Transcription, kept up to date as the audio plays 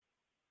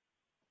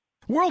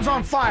World's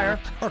on fire.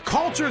 Our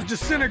culture is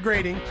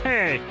disintegrating.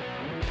 Hey,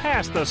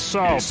 pass the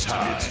salt. It's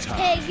time.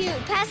 Hey, you,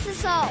 pass the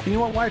salt. You know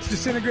what? Why it's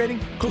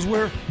disintegrating? Because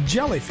we're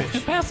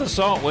jellyfish. Pass the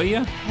salt, will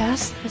you?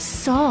 Pass the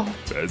salt.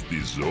 Pass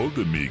the salt,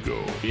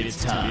 amigo.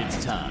 It's time.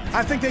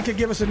 I think they could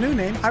give us a new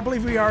name. I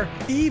believe we are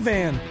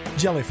Evan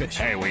jellyfish.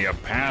 Hey, will you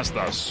pass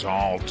the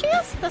salt?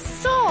 Pass the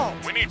salt.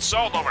 We need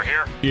salt over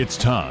here. It's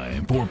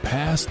time for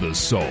Pass the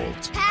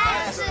Salt.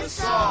 Pass the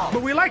salt.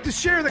 But we like to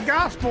share the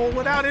gospel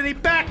without any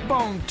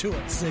backbone to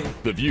it, see?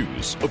 The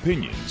views,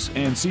 opinions,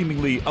 and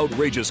seemingly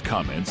outrageous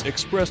comments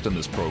expressed in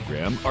this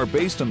program are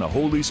based on the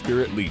Holy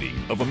Spirit leading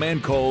of a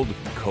man called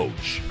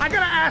Coach. I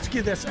gotta ask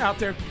you this out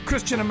there,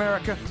 Christian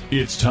America.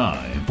 It's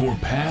time for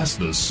Pass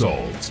the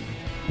Salt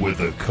with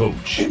a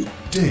Coach,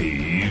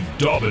 Dave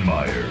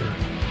Daubenmire.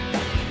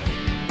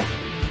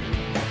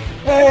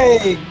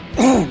 Hey,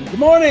 good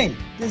morning.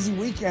 Busy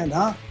weekend,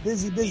 huh?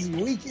 Busy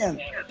weekend.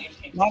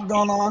 A lot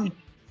going on.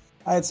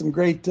 I had some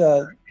great,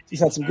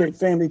 just had some great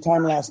family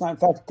time last night. In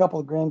fact, a couple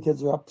of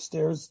grandkids are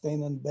upstairs,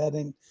 staying in bed.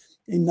 Ain't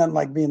nothing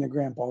like being a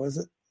grandpa, is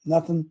it?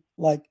 Nothing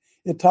like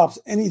it tops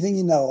anything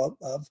you know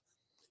of.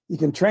 You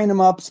can train them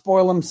up,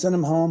 spoil them, send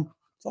them home.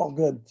 It's all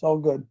good. It's all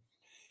good.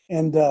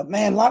 And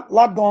man, lot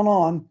going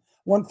on.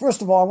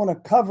 First of all, I want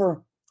to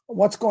cover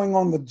what's going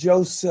on with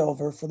Joe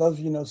Silver. For those of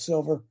you who know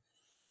Silver,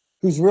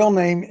 whose real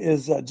name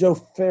is Joe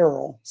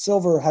Farrell.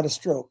 Silver had a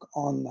stroke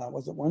on,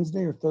 was it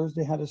Wednesday or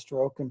Thursday, had a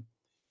stroke. And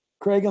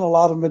Craig and a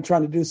lot of them have been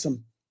trying to do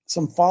some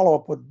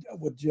follow-up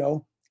with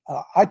Joe.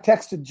 I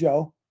texted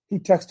Joe. He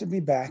texted me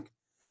back.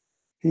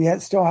 He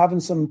had still having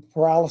some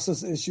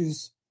paralysis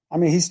issues. I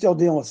mean, he's still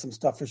dealing with some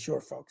stuff for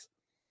sure, folks.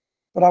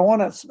 But I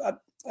want to,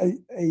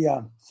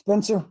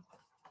 Spencer,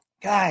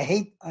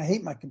 guy, I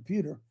hate my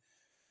computer.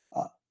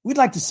 I'd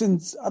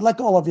like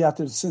all of you out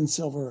there to send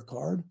Silver a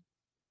card.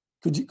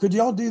 Could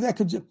you all do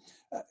that?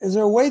 Is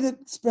there a way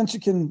that Spencer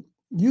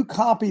you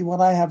copy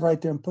what I have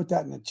right there and put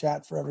that in the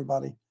chat for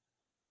everybody?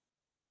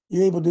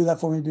 You able to do that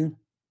for me, dude?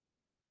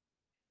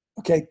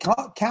 Okay,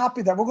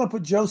 copy that. We're going to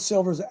put Joe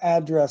Silver's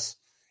address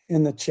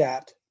in the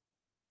chat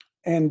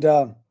and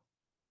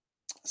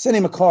send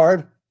him a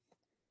card.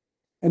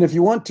 And if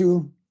you want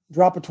to,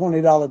 drop a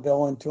 $20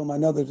 bill into him. I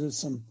know there's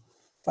some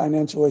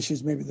financial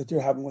issues maybe that they're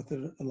having with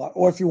it a lot.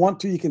 Or if you want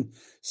to, you can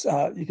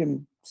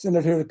send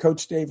it here to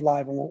Coach Dave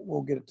Live, and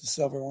we'll get it to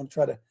Silver. I want to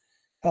try to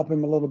help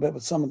him a little bit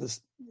with some of this.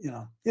 You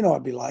know what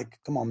it'd be like.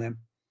 Come on, man.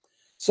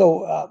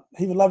 So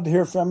he would love to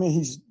hear from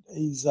you.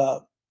 He's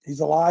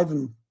alive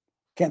and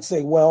can't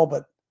say well,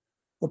 but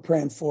we're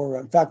praying for.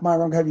 In fact, Myra,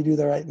 I'm going to have you do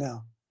that right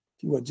now.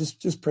 If you would,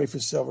 just pray for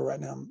Silver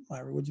right now,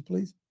 Myra. Would you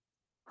please?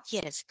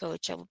 Yes,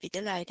 Coach, I will be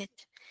delighted.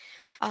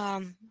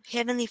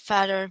 Heavenly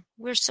Father,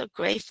 we're so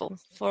grateful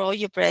for all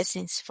your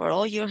blessings, for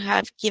all you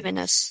have given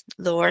us,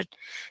 Lord.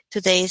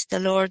 Today is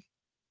the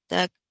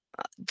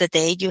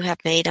day you have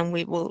made, and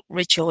we will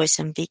rejoice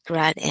and be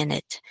glad in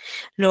it.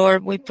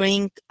 Lord, we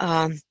bring,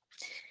 as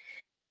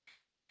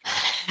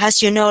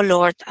you know,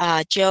 Lord,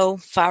 Joe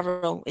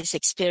Farrell is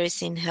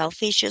experiencing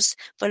health issues,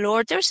 but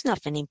Lord, there's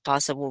nothing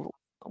impossible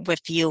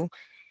with you.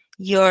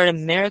 You're a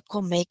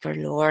miracle maker,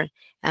 Lord,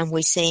 and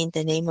we say in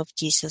the name of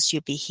Jesus,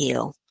 you be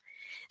healed.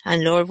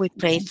 And Lord, we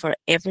pray for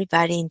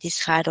everybody in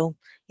this huddle,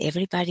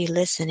 everybody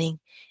listening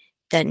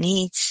that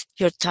needs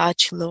your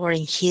touch, Lord,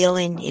 in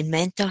healing, in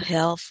mental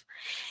health,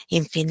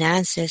 in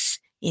finances,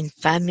 in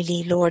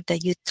family, Lord,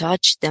 that you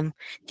touch them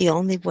the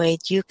only way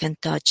you can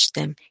touch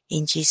them.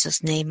 In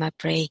Jesus' name I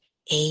pray.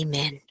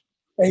 Amen.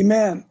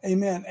 Amen.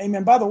 Amen.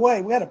 Amen. By the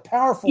way, we had a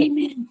powerful,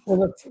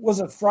 was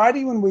it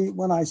Friday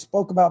when I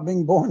spoke about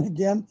being born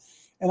again?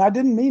 And I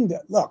didn't mean to.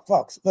 Look,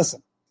 folks,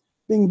 listen,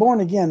 being born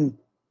again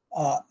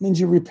means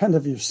you repent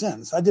of your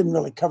sins. I didn't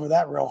really cover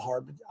that real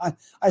hard, but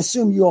I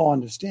assume you all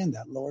understand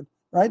that, Lord,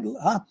 right?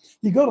 Huh?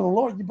 You go to the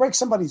Lord, you break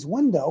somebody's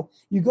window,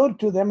 you go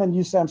to them and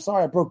you say, I'm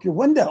sorry, I broke your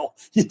window.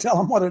 You tell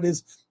them what it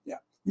is. Yeah,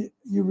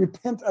 you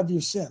repent of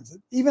your sins,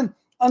 even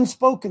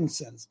unspoken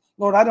sins.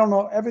 Lord, I don't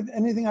know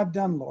anything I've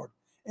done, Lord.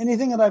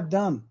 Anything that I've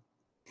done,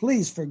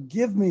 please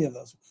forgive me of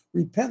those.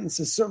 Repentance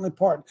is certainly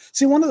part.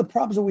 See, one of the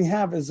problems that we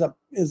have is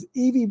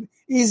easy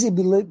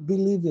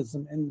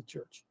believism in the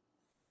church.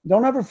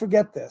 Don't ever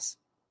forget this.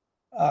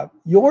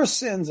 Your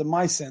sins and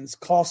my sins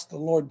cost the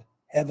Lord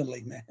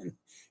heavily, man.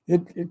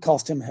 It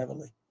cost him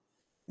heavily.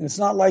 And it's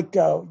not like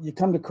you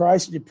come to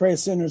Christ and you pray a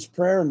sinner's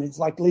prayer and it's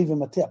like leave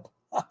him a tip.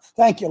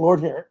 Thank you,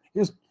 Lord.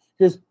 Here's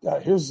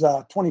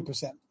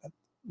 20%.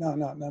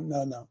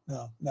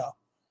 No.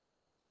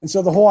 And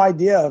so the whole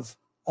idea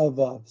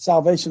of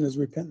salvation is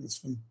repentance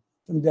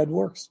from dead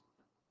works.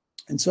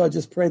 And so I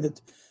just pray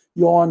that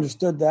you all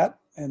understood that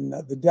and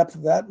the depth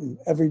of that, and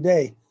every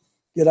day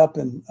get up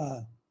and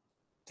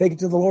take it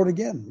to the Lord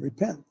again.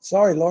 Repent.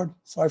 Sorry, Lord.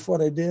 Sorry for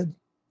what I did.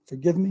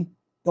 Forgive me.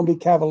 Don't be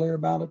cavalier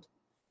about it.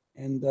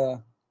 And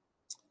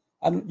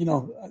how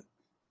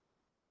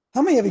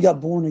many of you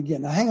got born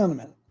again? Now, hang on a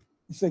minute.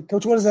 You say,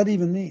 Coach, what does that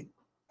even mean?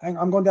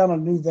 I'm going down a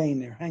new vein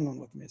there. Hang on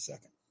with me a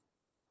second.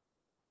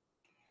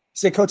 You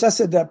say, Coach, I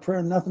said that prayer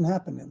and nothing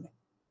happened in me.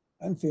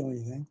 I didn't feel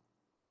anything.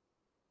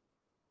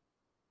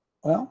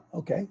 Well,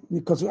 okay,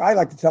 because I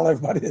like to tell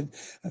everybody that,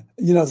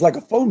 it's like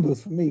a phone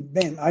booth for me.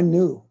 Man, I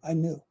knew.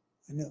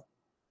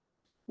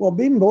 Well,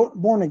 being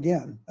born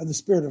again of the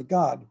Spirit of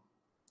God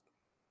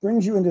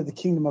brings you into the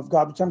kingdom of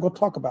God, which I'm going to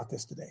talk about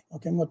this today.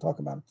 Okay, I'm going to talk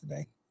about it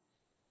today.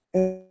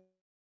 And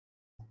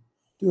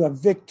to have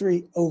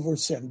victory over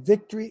sin,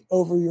 victory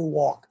over your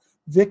walk,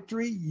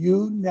 victory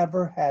you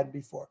never had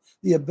before.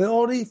 The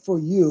ability for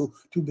you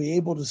to be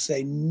able to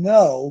say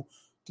no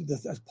to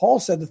as Paul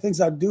said, the things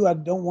I do, I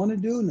don't want to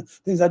do, and the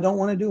things I don't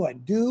want to do, I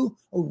do.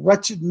 O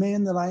wretched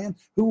man that I am,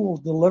 who will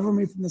deliver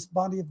me from this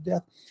body of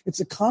death?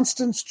 It's a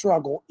constant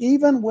struggle,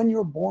 even when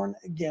you're born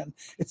again.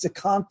 It's a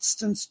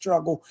constant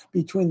struggle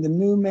between the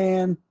new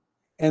man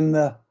and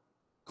the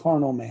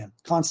carnal man.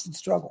 Constant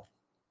struggle.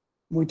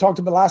 We talked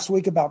about last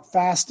week about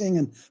fasting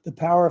and the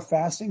power of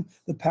fasting.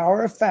 The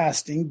power of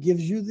fasting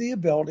gives you the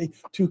ability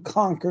to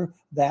conquer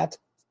that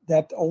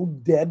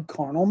old dead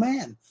carnal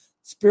man.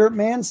 Spirit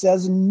man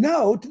says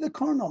no to the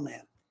carnal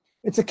man.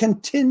 It's a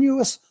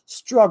continuous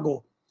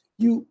struggle.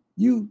 You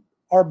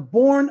are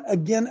born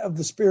again of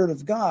the Spirit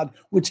of God,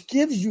 which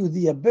gives you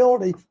the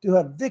ability to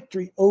have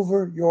victory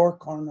over your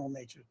carnal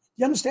nature.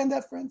 You understand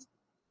that, friends?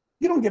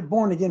 You don't get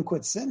born again,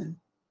 quit sinning.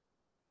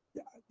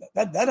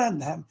 That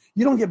doesn't happen.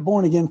 You don't get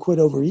born again, quit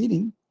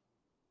overeating.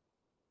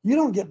 You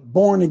don't get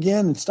born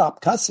again and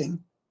stop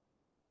cussing.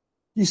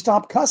 You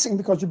stop cussing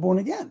because you're born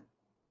again.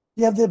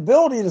 You have the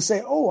ability to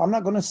say, oh, I'm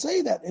not going to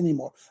say that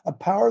anymore. A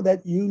power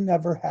that you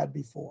never had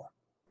before.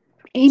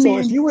 Amen.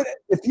 So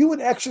if you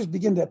would actually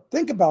begin to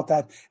think about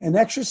that and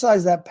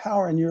exercise that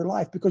power in your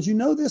life, because you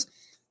know this,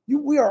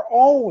 we are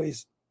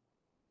always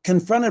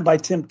confronted by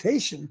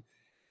temptation.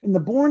 And the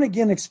born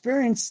again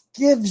experience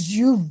gives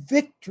you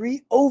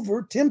victory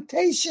over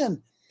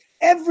temptation.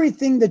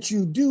 Everything that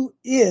you do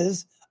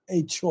is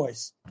a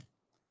choice.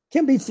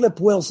 Can't be Flip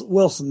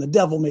Wilson. The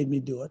devil made me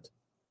do it.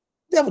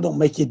 The devil don't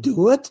make you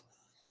do it.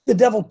 The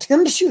devil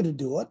tempts you to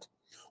do it.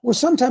 Or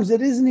sometimes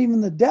it isn't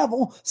even the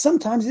devil.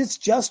 Sometimes it's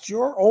just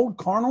your old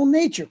carnal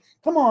nature.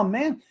 Come on,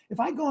 man. If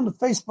I go onto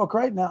Facebook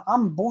right now,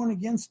 I'm born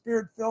again,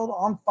 spirit filled,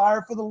 on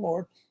fire for the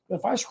Lord. But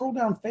if I scroll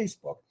down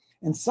Facebook,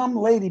 and some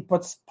lady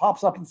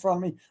pops up in front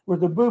of me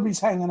with her boobies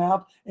hanging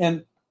out,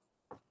 and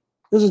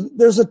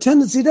there's a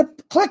tendency to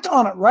click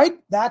on it, right?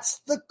 That's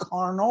the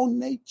carnal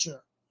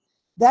nature.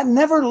 That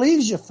never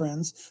leaves you,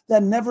 friends.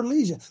 That never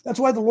leaves you. That's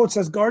why the Lord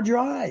says, guard your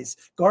eyes,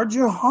 guard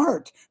your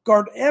heart,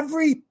 guard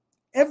every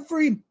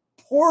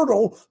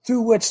portal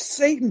through which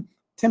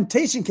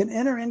temptation can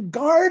enter in.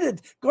 Guard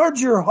it. Guard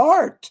your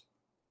heart.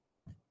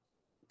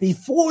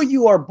 Before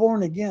you are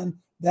born again,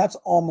 that's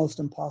almost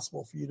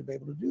impossible for you to be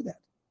able to do that.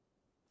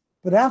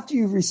 But after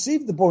you've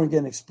received the born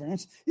again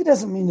experience, it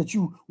doesn't mean that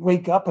you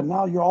wake up and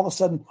now you're all of a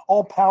sudden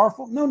all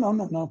powerful.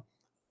 No.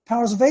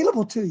 Power is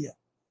available to you.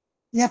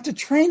 You have to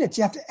train it.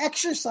 You have to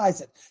exercise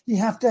it. You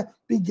have to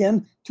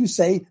begin to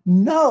say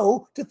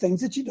no to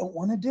things that you don't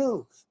want to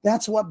do.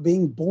 That's what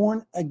being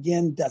born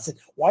again does. It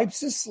wipes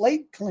the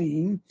slate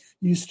clean.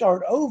 You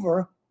start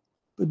over.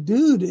 But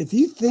dude, if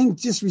you think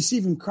just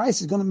receiving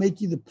Christ is going to make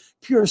you the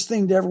purest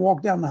thing to ever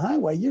walk down the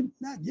highway, you're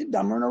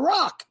dumber than a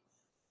rock.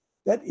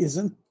 That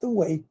isn't the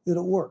way that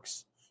it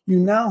works. You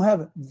now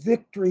have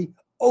victory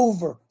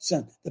over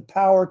sin, the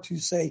power to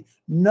say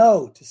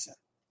no to sin.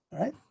 All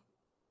right?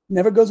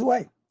 Never goes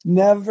away.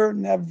 Never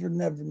goes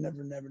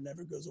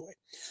away.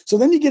 So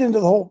then you get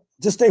into the whole,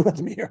 just stay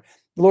with me here.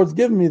 The Lord's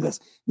given me this.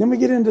 Then we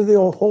get into the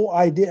whole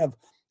idea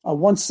of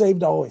once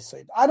saved, always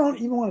saved. I don't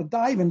even want to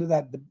dive into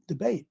that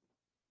debate.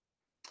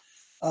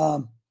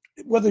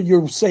 Whether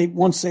you're saved,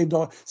 once saved,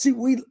 always. See,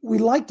 we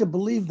like to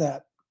believe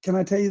that. Can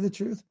I tell you the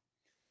truth?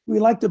 We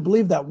like to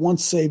believe that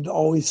once saved,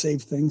 always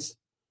saved things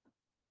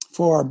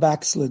for our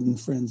backslidden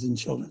friends and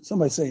children.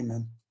 Somebody say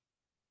amen.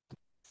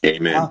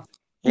 Amen.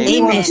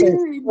 Amen. Say,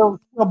 well,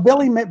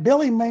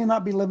 Billy may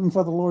not be living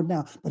for the Lord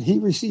now, but he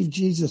received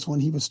Jesus when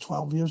he was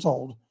 12 years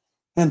old,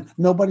 and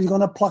nobody's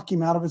going to pluck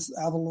him out of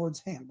the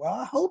Lord's hand. Well,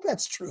 I hope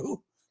that's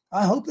true.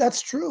 But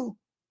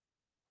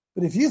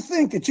if you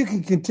think that you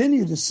can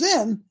continue to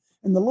sin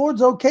and the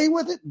Lord's okay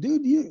with it,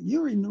 dude,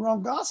 you're reading the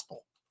wrong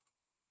gospel.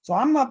 So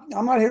I'm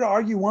not here to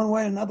argue one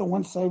way or another.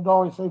 Once saved,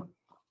 always saved.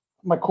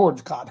 My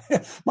cord's caught.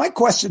 My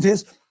question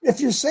is, if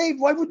you're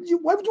saved, why would you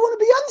want to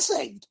be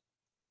unsaved?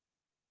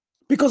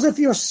 Because if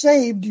you're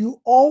saved,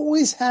 you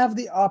always have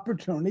the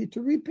opportunity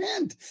to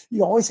repent.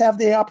 You always have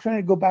the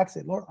opportunity to go back and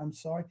say, Lord, I'm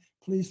sorry.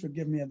 Please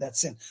forgive me of that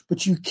sin.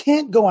 But you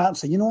can't go out and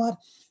say, you know what?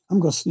 I'm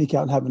going to sneak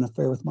out and have an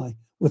affair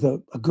with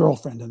a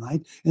girlfriend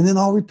tonight, and then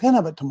I'll repent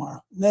of it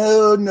tomorrow.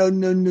 No.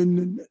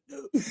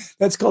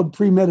 That's called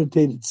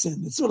premeditated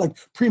sin. It's sort of like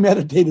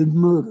premeditated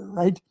murder,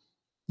 right?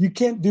 You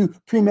can't do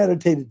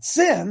premeditated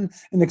sin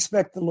and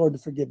expect the Lord to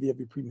forgive you of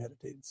your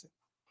premeditated sin.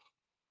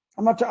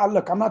 I'm not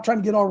trying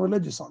to get all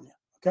religious on you,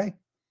 okay?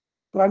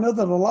 But I know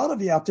that a lot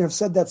of you out there have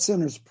said that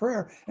sinner's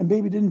prayer and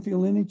maybe didn't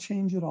feel any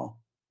change at all.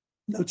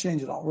 No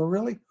change at all. Well,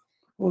 really?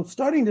 Well,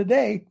 starting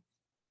today,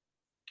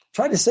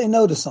 try to say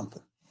no to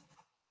something.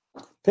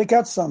 Pick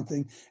out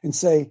something and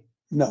say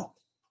no.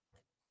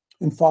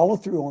 And follow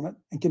through on it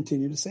and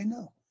continue to say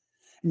no.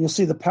 and you'll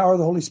see the power of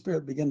the Holy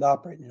Spirit begin to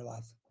operate in your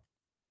life.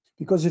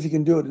 Because if you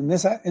can do it in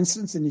this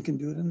instance, then you can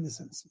do it in this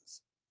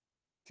instance.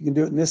 If you can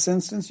do it in this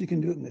instance, you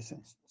can do it in this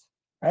instance,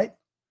 right?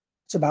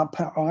 It's about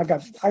power.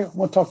 I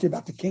want to talk to you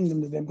about the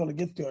kingdom today. I'm going to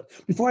get to it.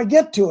 Before I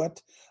get to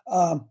it,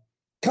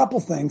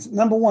 couple things.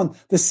 Number one,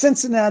 the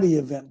Cincinnati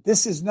event.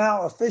 This is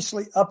now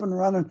officially up and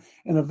running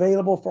and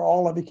available for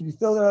all of you. Can you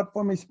fill that up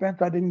for me,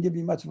 Spencer? I didn't give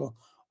you much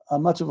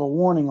of a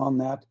warning on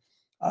that.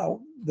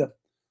 The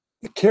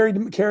Carrie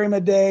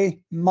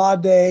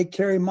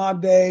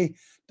Madej,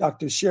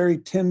 Dr. Sherry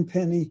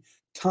Tenpenny,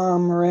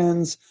 Tom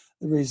Renz,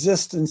 the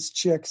Resistance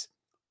Chicks.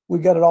 We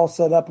got it all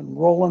set up and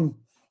rolling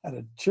at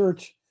a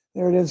church.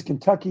 There it is,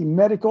 Kentucky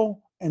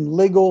Medical and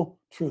Legal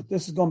Truth.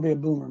 This is going to be a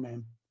boomer,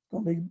 man.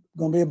 Going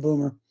to be a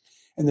boomer.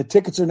 And the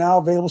tickets are now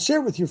available. Share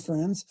it with your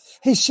friends.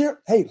 Hey,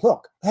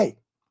 look. This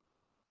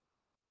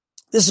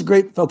is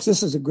great, folks.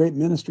 This is a great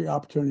ministry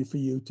opportunity for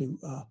you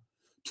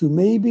to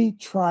maybe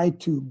try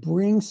to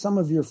bring some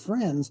of your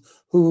friends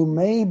who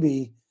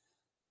maybe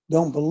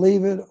don't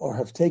believe it or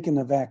have taken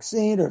the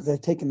vaccine, or if they've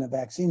taken the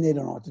vaccine, they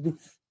don't know what to do.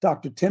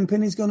 Dr.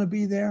 Tenpenny's going to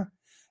be there,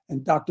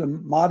 and Dr.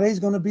 Madej is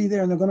going to be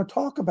there, and they're going to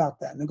talk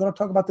about that. And they're going to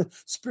talk about the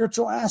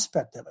spiritual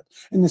aspect of it.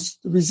 And the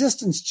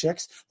Resistance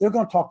Chicks, they're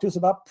going to talk to us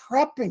about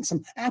prepping,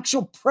 some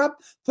actual prep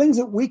things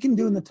that we can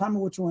do in the time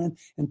in which we're in.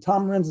 And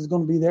Tom Renz is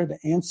going to be there to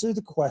answer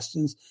the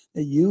questions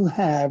that you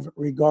have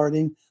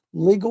regarding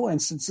legal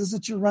instances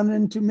that you're running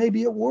into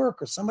maybe at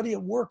work, or somebody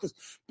at work is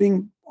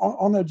being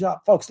on their job.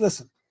 Folks,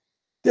 listen,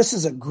 this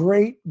is a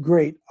great,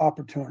 great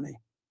opportunity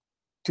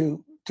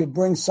to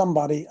bring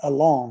somebody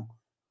along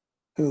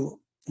who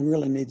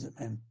really needs it,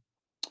 man.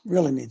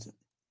 Really needs it.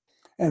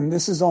 And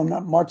this is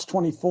on March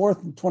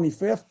 24th and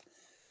 25th.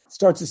 It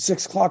starts at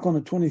 6 o'clock on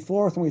the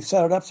 24th, and we've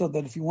set it up so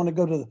that if you want to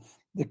go to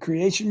the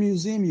Creation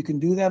Museum, you can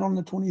do that on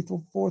the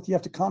 24th. You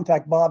have to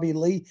contact Bobby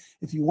Lee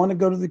if you want to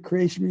go to the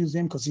Creation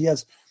Museum, because he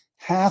has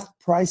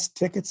half-price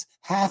tickets.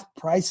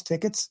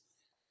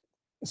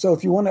 So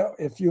if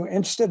you're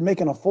interested in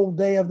making a full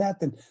day of that,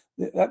 then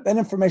that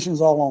information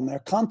is all on there.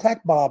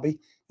 Contact Bobby,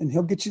 and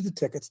he'll get you the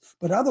tickets.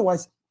 But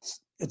otherwise,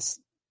 it's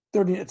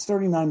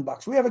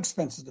 $39. We have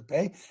expenses to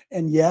pay,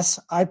 and yes,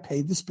 I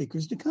paid the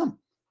speakers to come.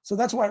 So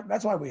that's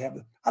why we have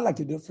it. I like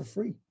to do it for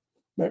free,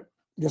 but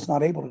just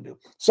not able to do.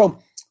 So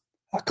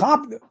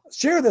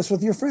share this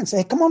with your friends. Say,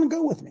 hey, come on and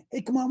go with me.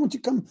 Hey, come on, why don't you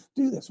come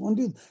do this?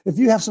 If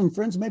you have some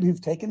friends maybe who've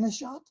taken this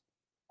shot,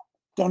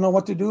 don't know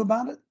what to do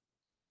about it,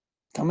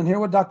 come and hear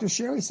what Dr.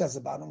 Sherry says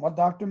about it, and what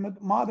Dr.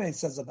 Madej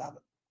says about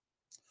it.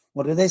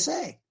 What do they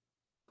say?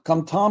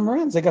 Come Tom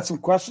Renz. They got some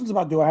questions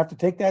about, do I have to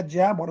take that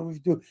jab? What do we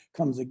do?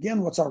 Comes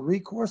again. What's our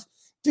recourse?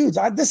 Dudes,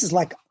 this is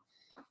like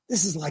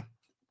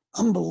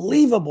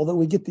unbelievable that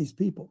we get these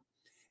people.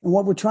 And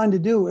what we're trying to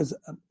do is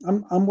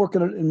I'm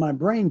working in my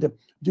brain to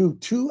do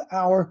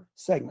 2-hour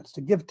segments,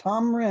 to give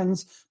Tom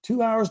Renz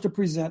 2 hours to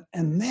present,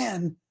 and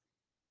then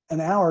an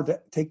hour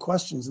to take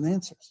questions and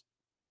answers.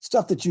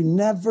 Stuff that you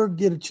never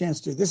get a chance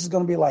to. This is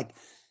going to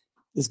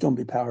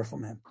be powerful,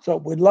 man. So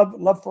we'd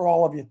love for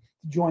all of you to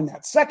join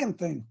that. Second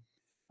thing,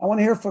 I want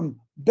to hear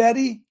from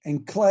Betty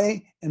and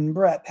Clay and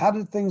Brett. How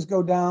did things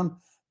go down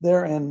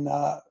there in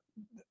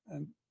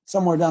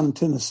somewhere down in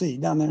Tennessee,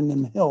 down there in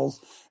them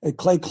hills at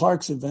Clay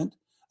Clark's event?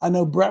 I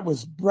know Brett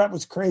was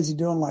crazy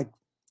doing like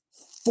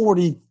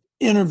 40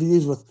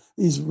 interviews with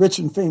these rich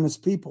and famous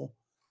people.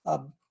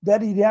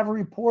 Betty, do you have a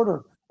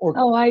report?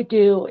 Oh, I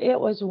do. It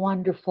was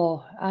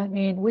wonderful. I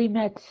mean, we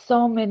met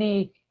so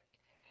many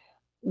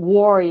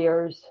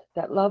warriors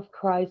that love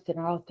Christ and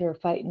are out there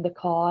fighting the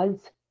cause.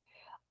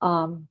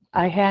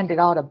 I handed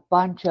out a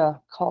bunch of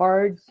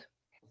cards,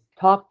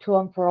 talked to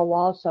them for a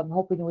while, so I'm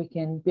hoping we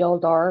can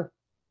build our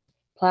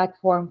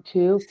platform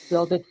too,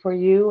 build it for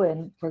you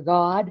and for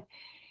God.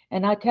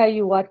 And I tell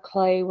you what,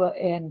 Clay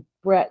and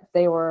Brett,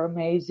 they were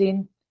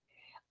amazing.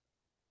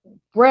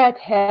 Brett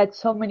had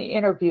so many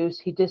interviews,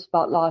 he just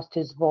about lost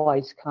his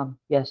voice come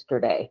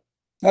yesterday.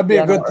 That'd be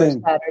a good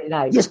thing. Saturday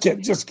night. Just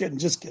kidding.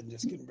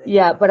 Brett.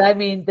 Yeah, but I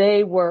mean,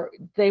 they were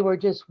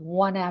just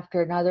one after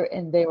another,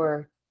 and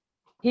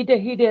he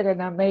did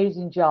an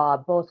amazing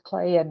job. Both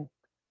Clay and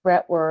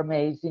Brett were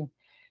amazing.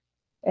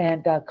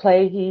 And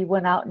Clay, he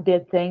went out and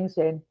did things,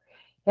 and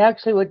he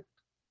actually would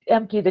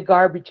empty the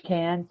garbage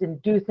cans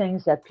and do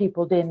things that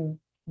people didn't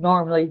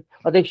normally,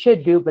 or they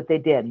should do, but they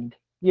didn't,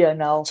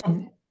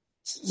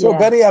 So yeah.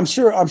 Betty, I'm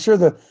sure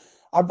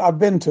I've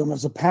been to them. It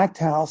was a packed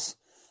house.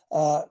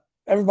 Betty,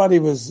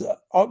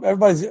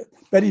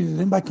 did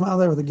anybody come out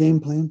there with a game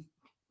plan?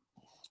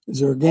 Is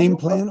there a game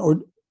plan,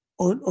 or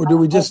do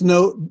we just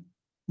know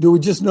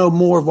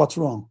more of what's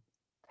wrong?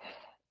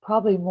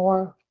 Probably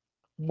more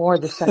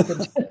the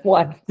second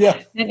one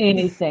than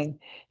anything.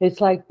 It's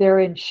like they're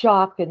in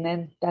shock, and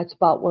then that's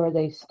about where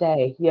they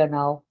stay,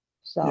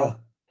 So, yeah.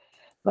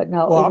 But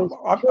no,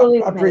 I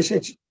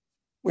appreciate you.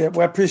 We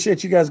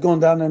appreciate you guys going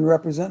down and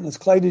representing us.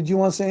 Clay, did you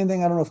want to say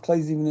anything? I don't know if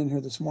Clay's even in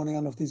here this morning. I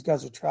don't know if these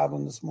guys are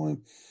traveling this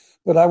morning.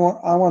 But I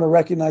want to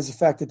recognize the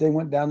fact that they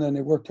went down there and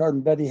they worked hard,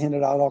 and Betty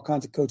handed out all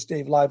kinds of Coach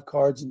Dave live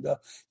cards and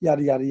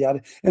yada, yada,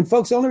 yada. And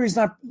folks, the only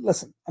reason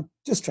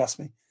just trust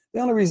me.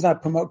 The only reason I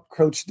promote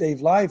Coach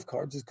Dave live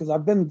cards is because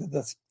I've been to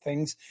the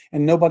things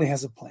and nobody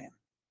has a plan.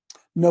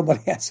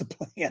 Nobody has a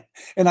plan.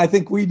 And I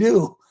think we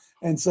do.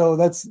 And so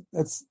that's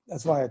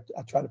why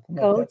I try to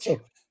promote Coach, that.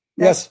 So,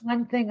 yes. That's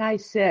one thing I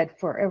said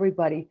for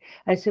everybody.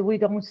 I said, we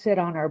don't sit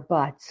on our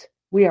butts.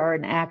 We are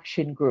an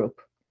action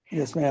group.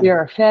 Yes, ma'am. We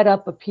are fed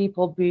up of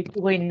people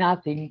doing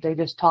nothing. They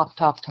just talk.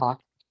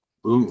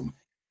 Boom.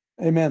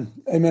 Amen.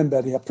 Amen,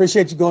 Betty. I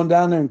appreciate you going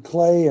down there, and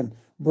Clay and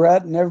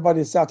Brett and everybody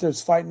that's out there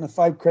is fighting the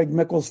fight. Craig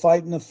Mickle's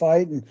fighting the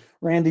fight, and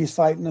Randy's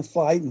fighting the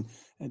fight, and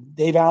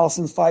Dave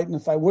Allison's fighting the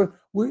fight.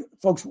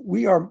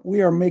 We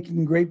are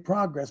making great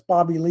progress.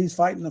 Bobby Lee's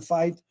fighting the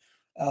fight.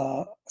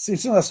 See,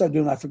 as soon as I start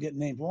doing, I forget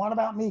names. Well, what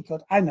about me,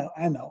 Coach? I know.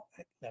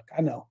 Look,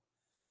 I know.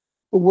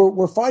 But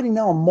we're fighting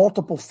now on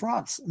multiple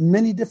fronts,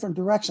 many different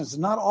directions.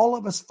 Not all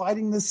of us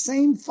fighting the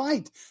same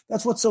fight.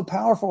 That's what's so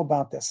powerful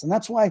about this. And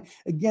that's why,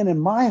 again, in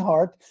my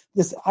heart,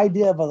 this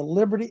idea of a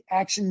Liberty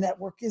Action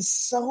Network is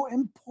so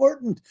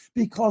important.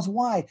 Because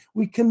why?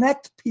 We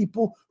connect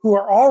people who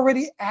are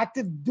already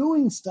active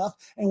doing stuff,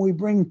 and we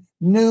bring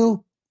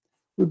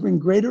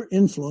greater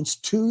influence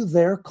to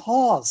their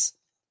cause.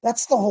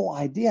 That's the whole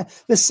idea.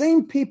 The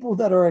same people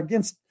that are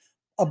against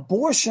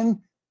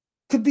abortion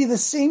could be the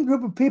same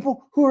group of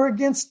people who are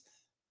against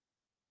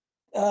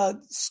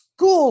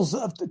schools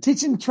of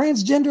teaching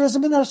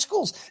transgenderism in our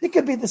schools. It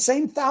could be the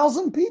same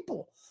 1,000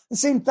 people. The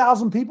same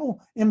 1,000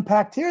 people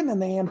impact here, and then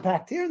they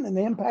impact here, and then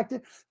they impact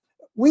it.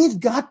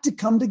 We've got to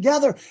come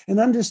together and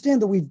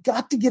understand that we've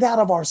got to get out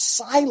of our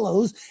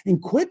silos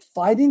and quit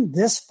fighting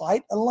this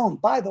fight alone.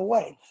 By the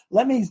way,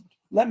 let me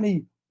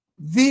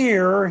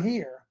veer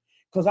here,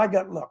 because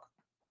look.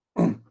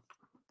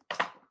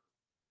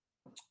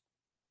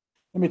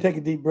 Let me take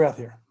a deep breath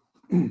here.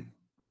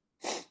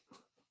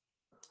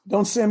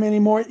 Don't send me any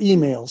more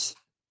emails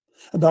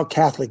about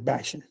Catholic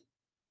bashing.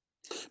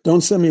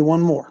 Don't send me one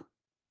more.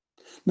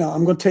 Now,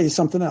 I'm going to tell you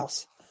something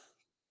else.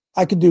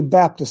 I could do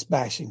Baptist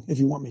bashing if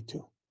you want me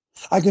to.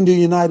 I can do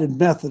United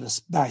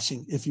Methodist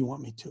bashing if you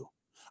want me to.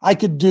 I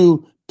could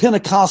do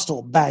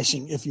Pentecostal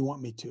bashing if you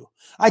want me to.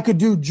 I could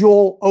do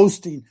Joel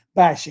Osteen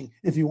bashing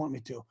if you want me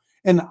to.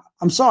 And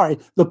I'm sorry,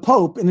 the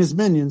Pope and his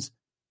minions,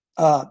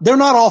 they're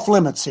not off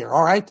limits here,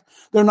 all right?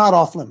 They're not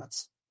off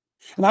limits.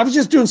 And I was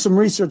just doing some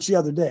research the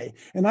other day,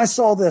 and I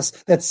saw this,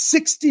 that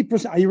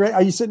 60%, are you ready?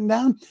 Are you sitting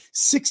down?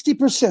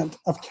 60%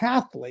 of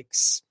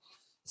Catholics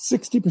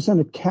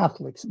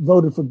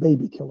voted for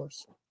baby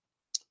killers.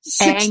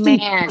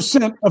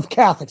 60% of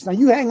Catholics. Now,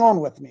 you hang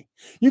on with me.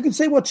 You can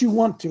say what you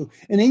want to.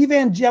 In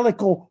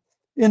evangelical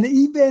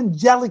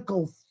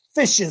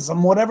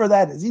fishism, whatever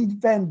that is,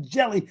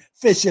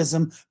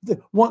 evangelifishism, a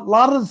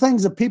lot of the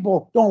things that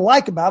people don't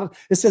like about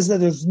it says that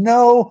there's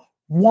no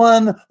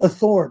one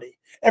authority.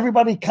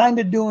 Everybody kind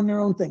of doing their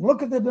own thing.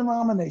 Look at the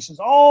denominations,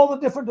 all the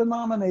different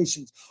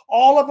denominations,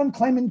 all of them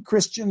claiming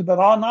Christians, but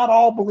not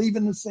all believe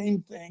in the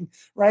same thing,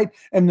 right?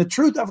 And the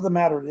truth of the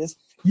matter is,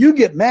 you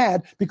get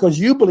mad because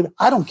you believe,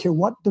 I don't care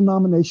what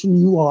denomination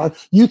you are,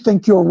 you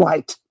think you're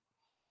right.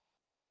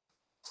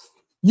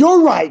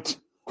 You're right.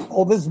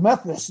 Oh, this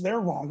Methodists, they're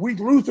wrong. We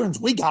Lutherans,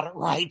 we got it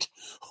right.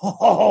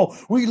 Oh,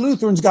 we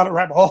Lutherans got it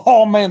right.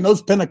 Oh, man,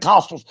 those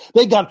Pentecostals,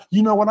 they got,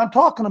 you know what I'm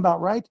talking about,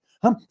 right?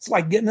 It's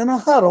like getting in a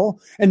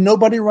huddle and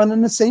nobody running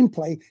the same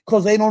play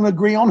because they don't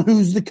agree on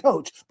who's the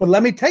coach. But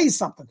let me tell you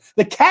something.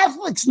 The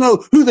Catholics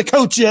know who the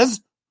coach is.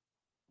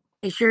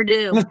 They sure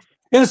do. And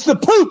it's the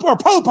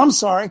Pope, I'm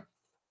sorry.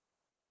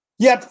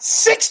 Yet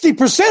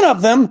 60%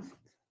 of them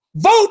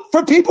vote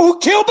for people who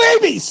kill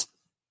babies.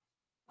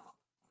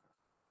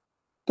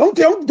 Don't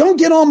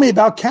get on me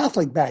about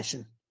Catholic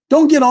bashing.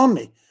 Don't get on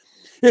me.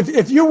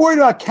 If you're worried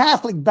about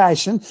Catholic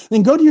bashing,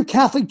 then go to your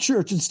Catholic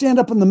church and stand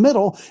up in the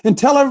middle and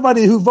tell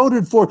everybody who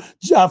voted for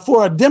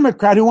a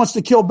Democrat who wants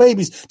to kill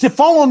babies to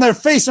fall on their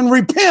face and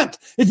repent.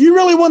 If you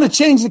really want to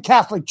change the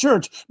Catholic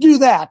Church, do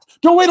that.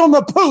 Don't wait on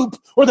the Pope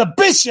or the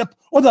bishop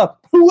or the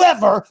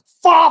whoever,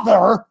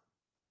 father.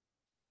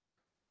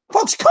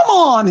 Folks, come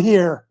on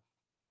here.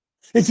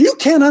 If you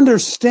can't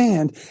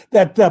understand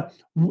that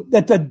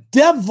the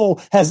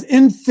devil has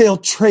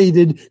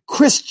infiltrated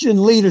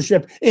Christian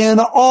leadership in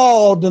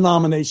all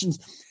denominations,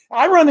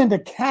 I run into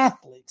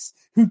Catholics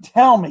who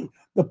tell me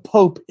the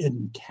Pope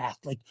isn't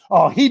Catholic.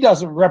 Oh, he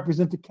doesn't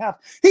represent the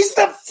Catholic. He's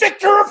the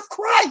vicar of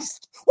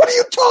Christ. What are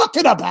you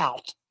talking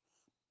about?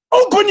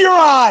 Open your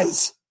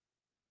eyes.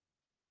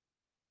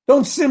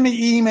 Don't send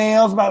me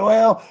emails about,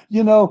 well,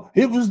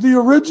 it was the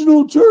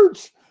original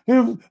church.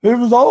 It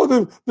was all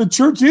the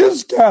church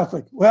is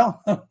Catholic.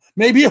 Well,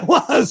 maybe it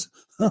was.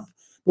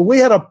 But we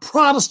had a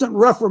Protestant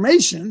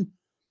Reformation,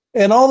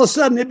 and all of a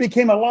sudden it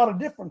became a lot of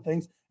different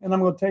things. And I'm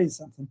going to tell you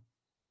something.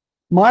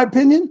 My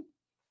opinion,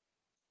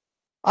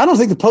 I don't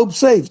think the Pope's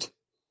saved.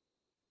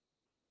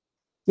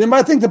 Does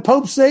anybody think the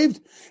Pope's saved?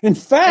 In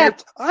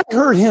fact, I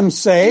heard him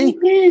say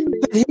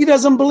that he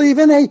doesn't believe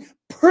in a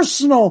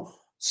personal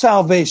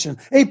salvation,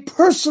 a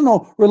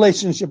personal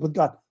relationship with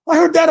God. I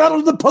heard that out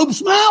of the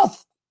Pope's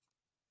mouth.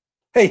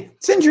 Hey,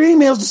 send your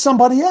emails to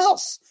somebody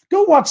else.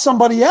 Go watch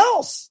somebody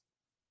else.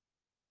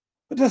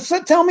 But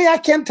to tell me I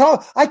can't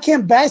talk, I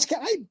can't bash,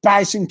 I ain't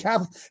bashing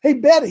Catholics. Hey,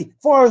 Betty,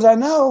 as far as I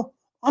know,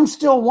 I'm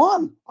still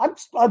one. I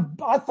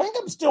think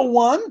I'm still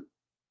one.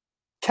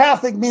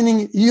 Catholic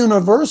meaning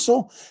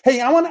universal.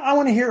 Hey, I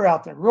want to hear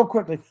out there real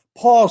quickly.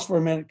 Pause for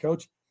a minute,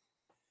 Coach.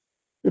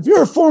 If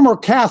you're a former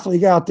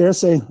Catholic out there,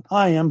 say,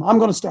 I am. I'm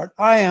going to start.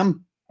 I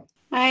am.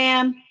 I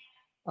am.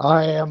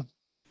 I am.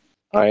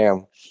 I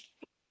am.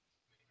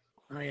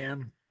 I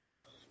am.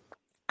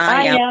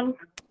 I am.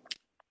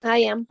 I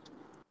am.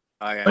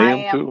 I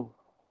am too.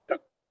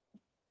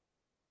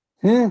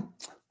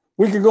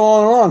 We could go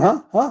on and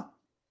on, huh?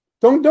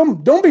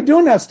 Don't be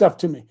doing that stuff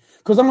to me.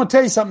 Because I'm going to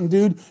tell you something,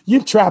 dude.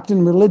 You're trapped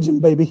in religion,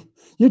 baby.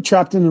 You're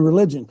trapped in a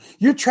religion.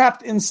 You're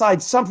trapped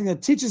inside something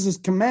that teaches his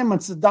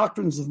commandments, the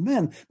doctrines of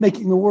men,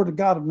 making the word of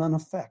God of none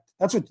effect.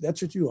 That's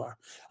what you are.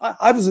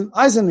 I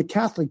was in the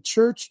Catholic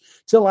Church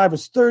till I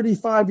was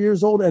 35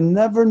 years old and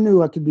never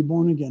knew I could be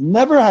born again.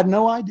 Never had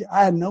no idea.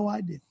 I had no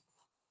idea.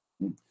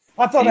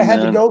 I thought I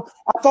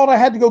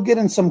had to go get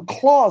in some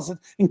closet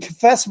and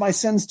confess my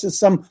sins to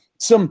some.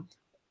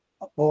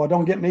 Oh,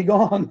 don't get me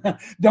gone.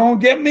 Don't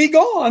get me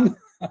gone.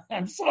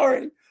 I'm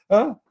sorry.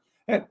 Huh?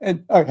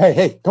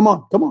 Hey, come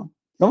on.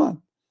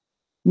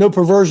 No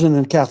perversion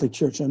in Catholic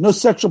Church. Huh? No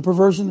sexual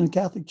perversion in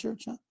Catholic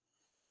Church. Huh?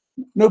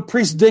 No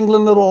priest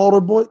dingling little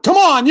altar boy. Come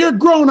on, you're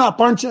grown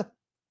up, aren't you?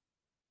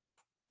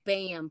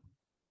 Bam.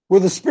 Where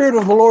the Spirit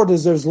of the Lord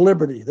is, there's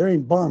liberty. There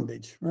ain't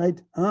bondage, right?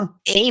 Huh?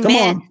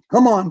 Amen.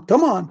 Come on.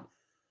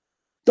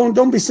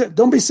 Don't be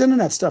sending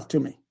that stuff to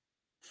me.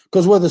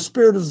 Because where the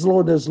Spirit of the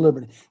Lord, there's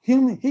liberty. He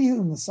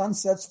whom the Son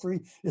sets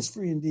free is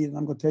free indeed. And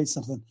I'm going to tell you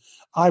something.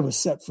 I was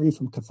set free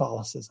from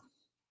Catholicism.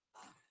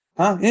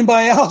 Huh?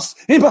 Anybody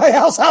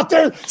else out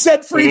there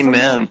set free?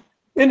 Amen.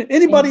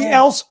 Anybody Amen.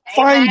 else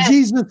find Amen.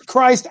 Jesus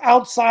Christ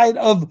outside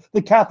of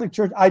the Catholic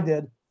Church? I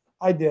did.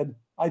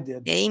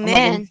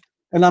 Amen.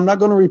 I'm not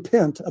going to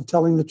repent of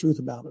telling the truth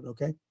about it.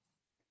 Okay.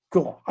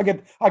 Cool. I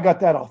got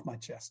that off my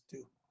chest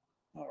too.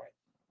 All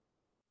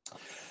right.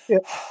 Yeah.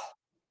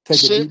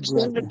 Take a deep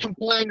breath. Send the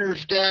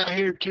complainers down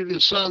here to the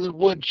southern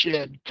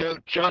woodshed,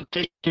 Coach. I'll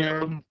take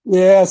care of them.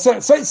 Yeah.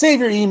 Save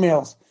your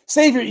emails.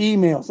 Save your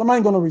emails. I'm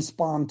not going to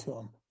respond to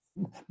them.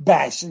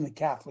 Bashing the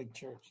Catholic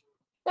Church.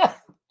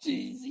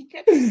 Jeez,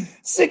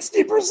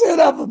 60%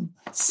 of them.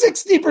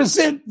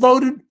 60%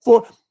 voted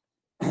for.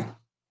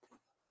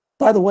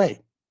 By the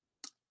way,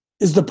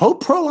 is the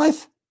Pope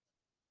pro-life?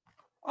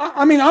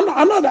 I mean, I'm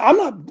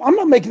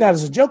not making that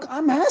as a joke.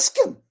 I'm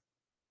asking.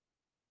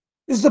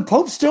 Is the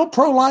Pope still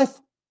pro-life?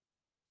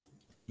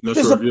 Not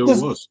sure if he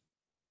ever was.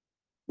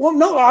 Well,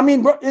 no. I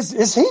mean,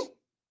 is he?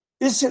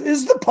 Is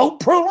the Pope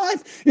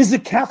pro-life? Is the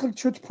Catholic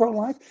Church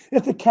pro-life?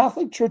 If the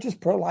Catholic Church is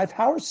pro-life,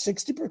 how are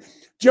 60%?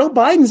 Joe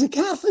Biden's a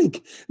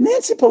Catholic.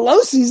 Nancy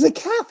Pelosi's a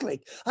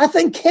Catholic. I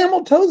think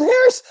Camel Toe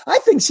Harris, I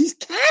think she's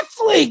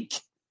Catholic.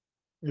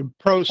 And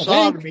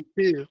pro-sodomy,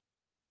 too.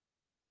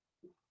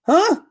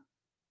 Huh?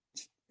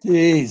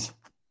 Jeez.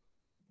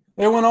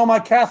 There went all my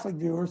Catholic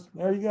viewers.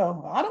 There you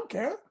go. I don't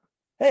care.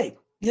 Hey,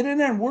 get in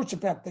there and worship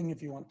that thing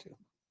if you want to.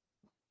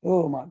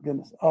 Oh, my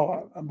goodness.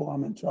 Oh,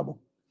 I'm in trouble.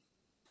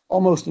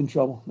 Almost in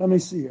trouble. Let me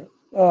see here.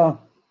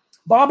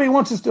 Bobby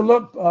wants us to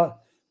look.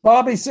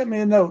 Bobby sent me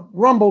a note.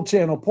 Rumble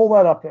channel. Pull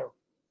that up there.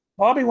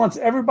 Bobby wants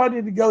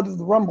everybody to go to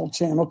the Rumble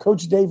channel,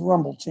 Coach Dave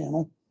Rumble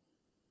channel.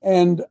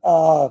 And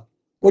what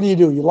do?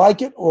 You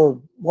like it or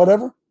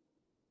whatever?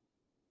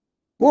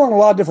 We're on a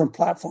lot of different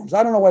platforms.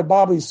 I don't know why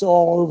Bobby's so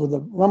all over the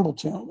Rumble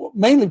channel. Well,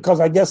 mainly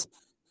because I guess,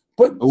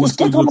 but just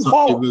click on the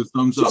follow.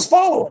 Just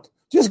follow it.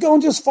 Just go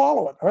and just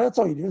follow it. All right, that's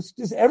all you do.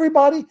 Just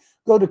everybody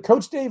go to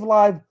Coach Dave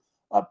Live.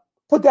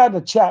 Put that in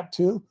the chat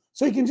too,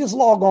 so you can just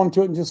log on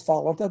to it and just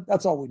follow it.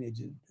 That's all we need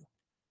you to do.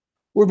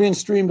 We're being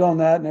streamed on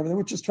that and everything.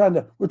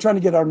 We're trying to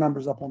get our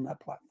numbers up on that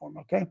platform.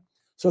 Okay,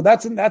 so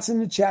that's in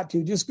the chat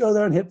too. Just go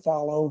there and hit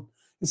follow.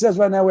 It says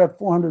right now we have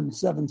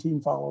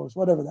 417 followers,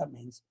 whatever that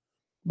means.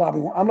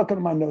 Bobby, I'm looking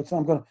at my notes.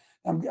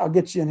 I'll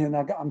get you in here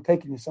now. I'm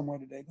taking you somewhere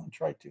today. I'm going to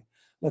try to.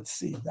 Let's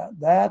see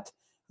that.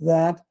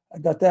 I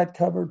got that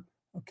covered.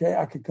 Okay,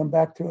 I could come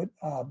back to it.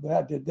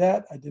 I did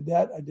that.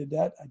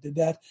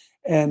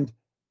 And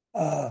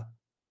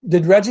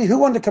did Reggie? Who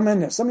wanted to come in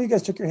there? Some of you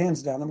guys took your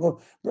hands down. I'm going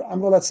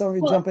to let some of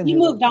you jump in. You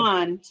here moved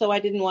on, so I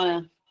didn't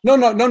want to.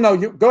 No.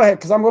 You go ahead,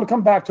 because I'm going to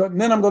come back to it,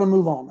 and then I'm going to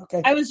move on.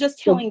 Okay. I was just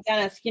telling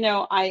Dennis.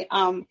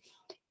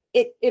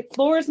 It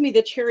floors me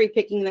the cherry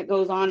picking that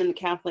goes on in the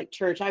Catholic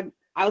Church. I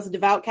was a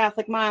devout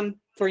Catholic mom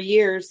for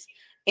years,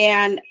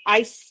 and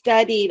I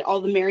studied all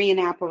the Marian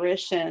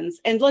apparitions.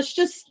 And let's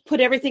just put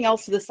everything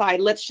else to the side.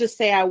 Let's just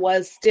say I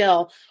was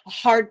still a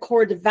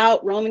hardcore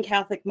devout Roman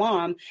Catholic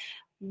mom.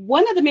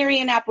 One of the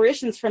Marian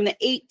apparitions from the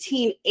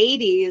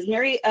 1880s,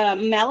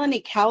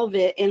 Melanie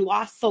Calvet in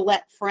La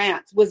Salette,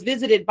 France, was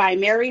visited by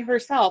Mary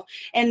herself.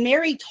 And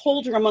Mary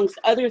told her, amongst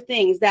other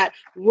things, that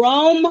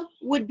Rome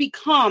would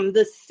become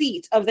the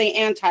seat of the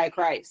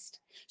Antichrist.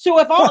 So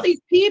if all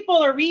these people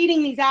are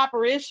reading these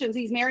apparitions,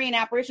 these Marian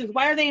apparitions,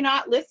 why are they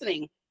not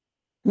listening?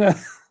 Hey,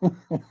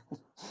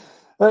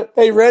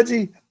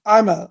 Reggie,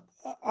 I'm a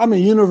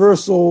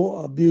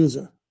universal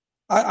abuser.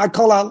 I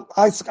call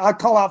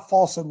out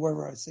falsehood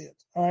wherever I see it.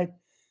 All right.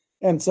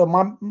 And so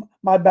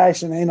my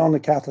bashing ain't on the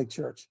Catholic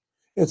Church.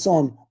 It's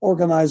on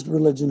organized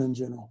religion in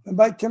general.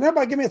 But can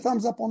everybody give me a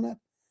thumbs up on that?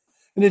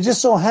 And it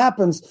just so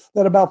happens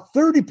that about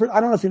 30%, I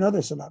don't know if you know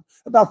this or not,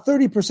 about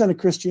 30% of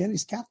Christianity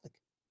is Catholic.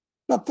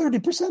 About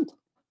 30%.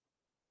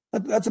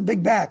 That's a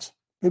big batch.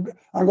 I'm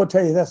going to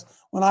tell you this.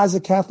 When I was a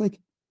Catholic,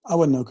 I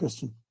wasn't no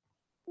Christian.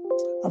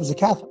 I was a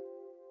Catholic.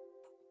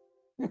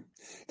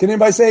 Can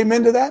anybody say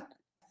amen to that?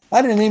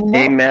 I didn't even know.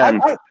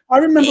 Amen. I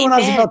remember when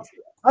I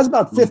was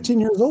about 15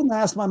 years old, and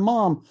I asked my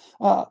mom,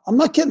 I'm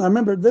not kidding, I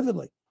remember it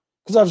vividly,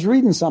 because I was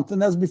reading something.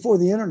 That was before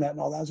the internet and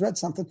all that. I was read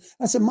something.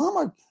 I said,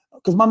 Mom,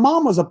 because my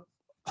mom was a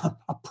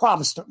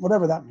Protestant,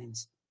 whatever that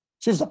means.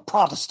 She was a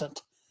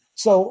Protestant.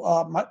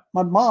 So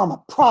my mom,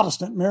 a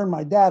Protestant, married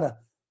my dad,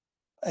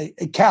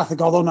 a Catholic,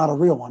 although not a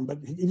real one, but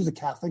he was a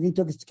Catholic. He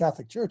took us to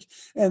Catholic church.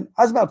 And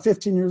I was about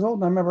 15 years old,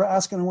 and I remember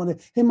asking her one day,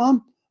 hey,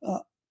 Mom,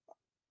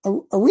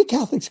 are we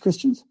Catholics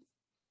Christians?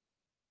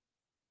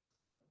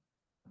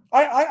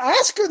 I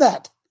asked her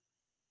that.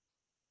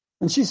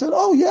 And she said,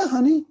 oh, yeah,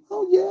 honey.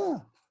 Oh, yeah.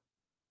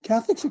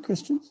 Catholics are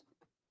Christians.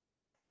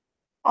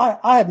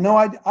 I had no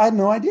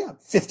idea,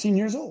 15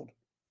 years old,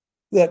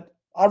 that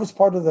I was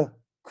part of the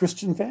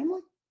Christian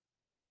family.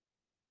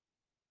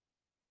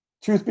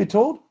 Truth be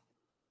told,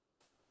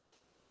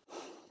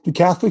 do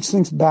Catholics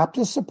think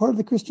Baptists are part of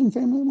the Christian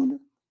family, I wonder?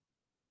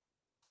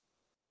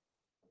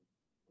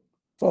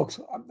 Folks,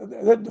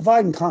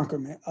 divide and conquer,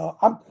 man.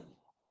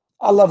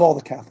 I love all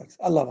the Catholics.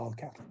 I love all the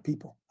Catholic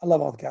people. I love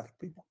all the Catholic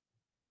people.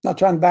 Not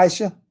trying to bash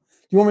you.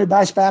 You want me to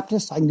bash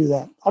Baptists? I can do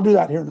that. I'll do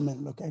that here in a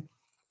minute, okay?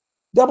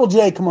 Double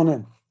J, come on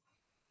in.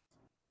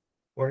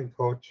 Morning,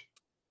 Coach.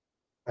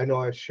 I know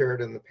I've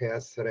shared in the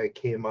past that I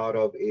came out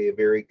of a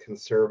very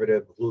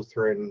conservative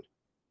Lutheran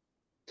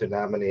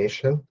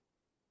denomination.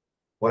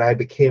 When I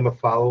became a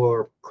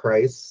follower of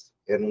Christ,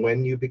 and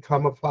when you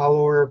become a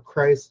follower of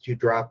Christ, you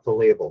drop the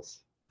labels.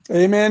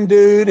 Amen,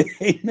 dude.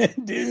 Amen,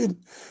 dude.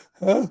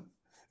 Huh?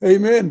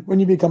 Amen.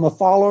 When you become a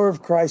follower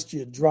of Christ,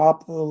 you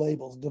drop the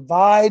labels.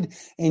 Divide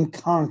and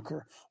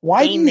conquer.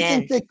 Why do you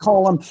think they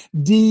call them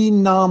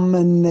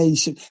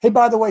denomination? Hey,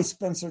 by the way,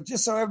 Spencer,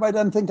 just so everybody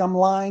doesn't think I'm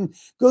lying,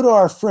 go to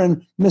our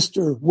friend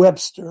Mr.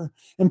 Webster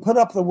and put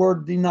up the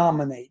word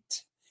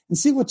denominate and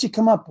see what you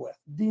come up with.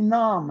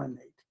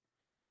 Denominate.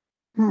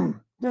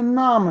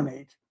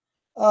 Denominate.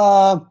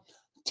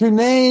 To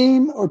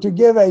name or to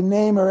give a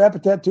name or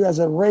epithet to as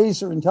a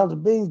race or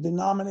intelligent beings,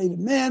 denominated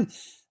men.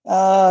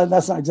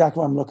 That's not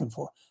exactly what I'm looking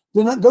for.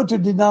 Go to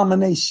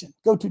denomination.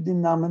 Go to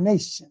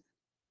denomination.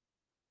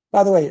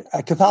 By the way,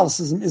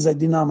 Catholicism is a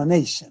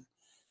denomination.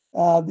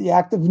 The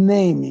act of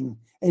naming,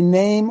 a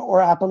name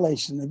or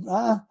appellation,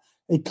 a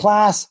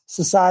class,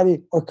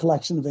 society, or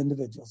collection of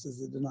individuals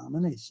is a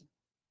denomination.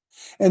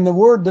 And the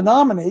word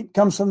denominate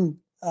comes from,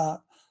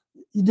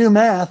 you do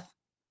math,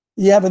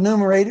 you have a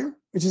numerator,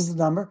 which is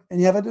the number, and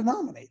you have a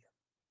denominator.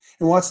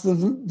 And what's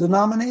the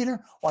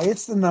denominator? Why,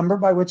 it's the number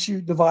by which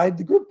you divide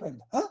the group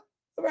into. Huh?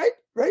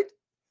 Right?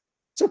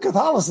 So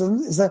Catholicism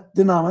is a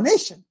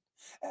denomination.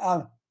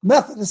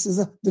 Methodist is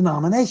a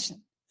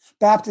denomination.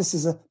 Baptist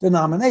is a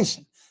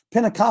denomination.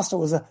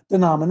 Pentecostal is a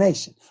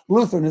denomination.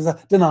 Lutheran is a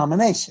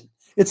denomination.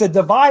 It's a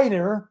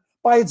divider.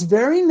 By its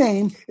very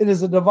name, it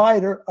is a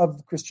divider of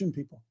the Christian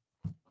people.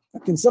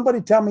 Can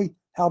somebody tell me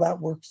how that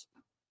works?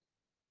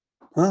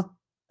 Huh?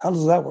 How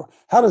does that work?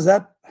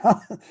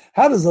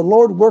 How does the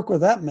Lord work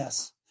with that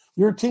mess?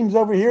 Your team's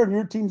over here, and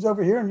your team's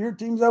over here, and your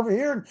team's over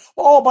here. And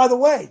oh, by the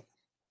way,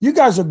 you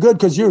guys are good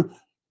because you're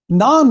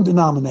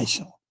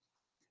non-denominational.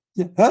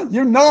 Huh?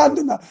 You're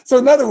non-denominational. So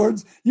in other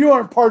words, you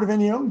aren't part of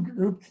any own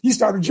group. You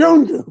started your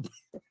own group.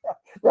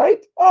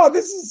 Right? Oh,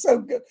 this is so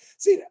good.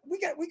 See, we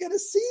got to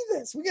see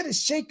this. We got to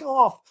shake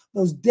off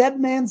those dead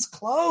man's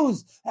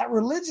clothes, that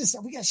religious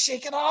stuff. We got to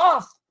shake it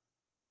off.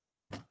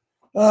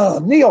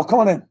 Neil, come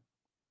on in.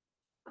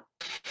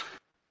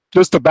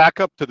 Just to back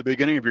up to the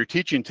beginning of your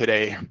teaching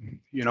today,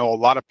 a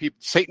lot of people,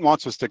 Satan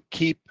wants us to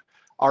keep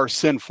our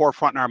sin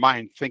forefront in our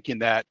mind, thinking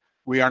that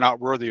we are not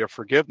worthy of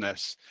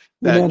forgiveness,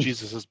 that Amen.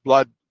 Jesus'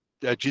 blood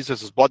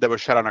that was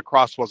shed on a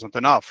cross wasn't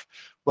enough.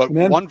 But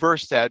Amen. One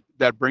verse that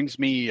brings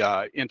me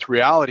into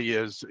reality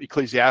is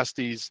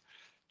Ecclesiastes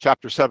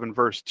chapter 7,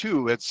 verse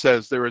 2. It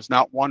says, there is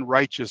not one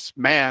righteous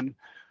man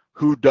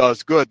who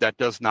does good that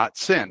does not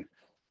sin.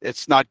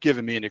 It's not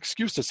giving me an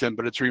excuse to sin,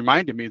 but it's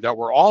reminding me that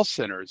we're all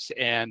sinners.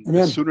 And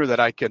Amen. The sooner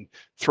that I can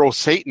throw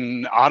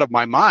Satan out of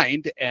my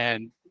mind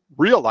and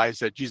realize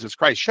that Jesus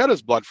Christ shed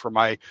his blood for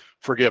my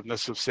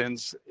forgiveness of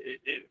sins,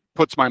 it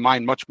puts my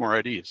mind much more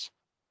at ease.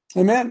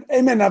 Amen.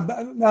 Amen.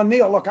 Now,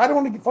 Neil, look, I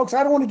don't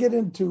want to get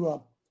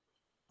into,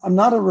 I'm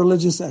not a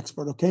religious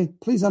expert, okay?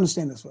 Please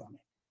understand this with me.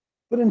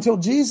 But until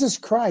Jesus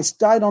Christ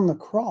died on the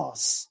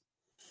cross,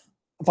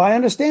 if I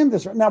understand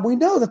this right, now we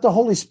know that the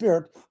Holy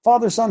Spirit,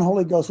 Father, Son,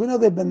 Holy Ghost, we know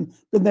they've been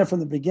there from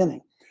the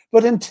beginning.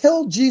 But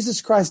until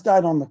Jesus Christ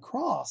died on the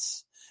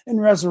cross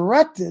and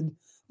resurrected,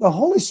 the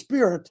Holy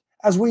Spirit,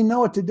 as we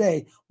know it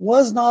today,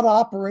 was not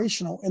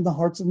operational in the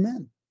hearts of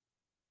men.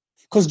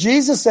 Because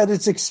Jesus said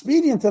it's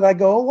expedient that I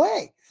go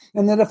away.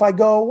 And that if I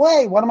go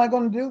away, what am I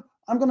going to do?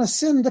 I'm going to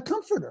send the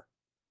Comforter.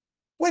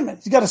 Wait a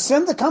minute, you got to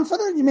send the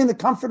Comforter? You mean the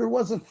Comforter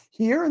wasn't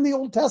here in the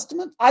Old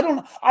Testament? I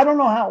don't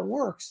know how it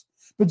works.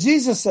 But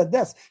Jesus said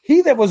this,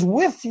 he that was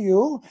with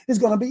you is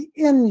going to be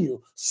in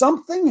you.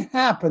 Something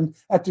happened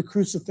at the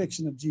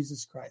crucifixion of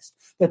Jesus Christ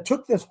that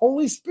took this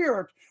Holy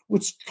Spirit,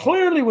 which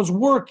clearly was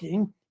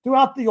working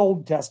throughout the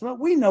Old Testament.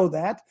 We know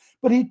that.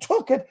 But he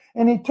took it,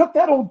 and he took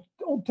that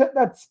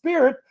that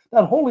Spirit,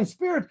 that Holy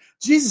Spirit.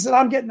 Jesus said,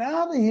 I'm getting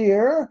out of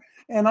here,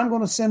 and I'm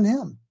going to send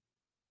him.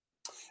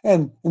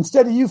 And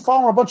instead of you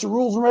following a bunch of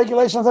rules and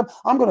regulations,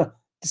 I'm going to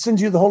send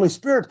you the Holy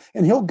Spirit,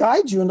 and he'll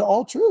guide you into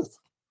all truth.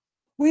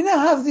 We now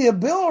have the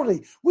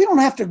ability. We don't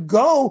have to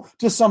go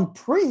to some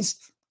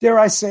priest, dare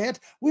I say it.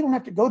 We don't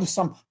have to go to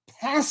some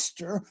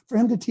pastor for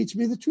him to teach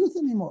me the truth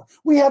anymore.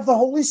 We have the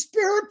Holy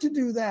Spirit to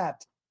do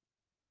that.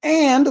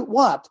 And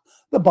what?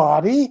 The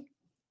body.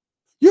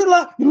 You're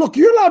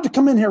allowed to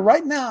come in here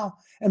right now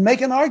and make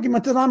an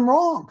argument that I'm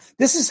wrong.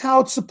 This is how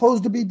it's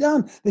supposed to be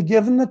done, the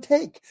give and the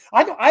take.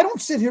 I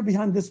don't sit here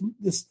behind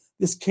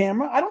this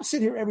camera. I don't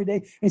sit here every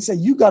day and say,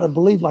 you got to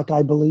believe like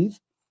I believe.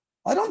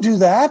 I don't do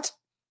that.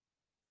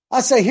 I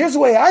say, here's the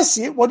way I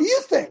see it. What do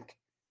you think?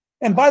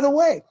 And by the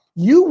way,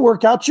 you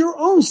work out your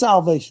own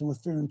salvation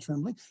with fear and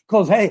trembling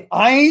because, hey,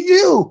 I ain't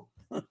you.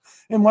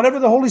 And whatever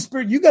the Holy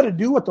Spirit, you got to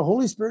do what the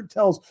Holy Spirit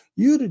tells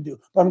you to do.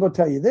 But I'm going to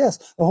tell you this.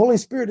 The Holy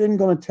Spirit isn't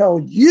going to tell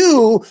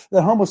you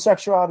that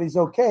homosexuality is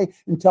okay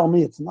and tell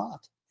me it's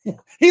not.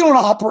 He don't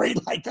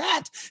operate like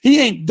that. He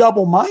ain't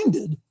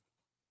double-minded.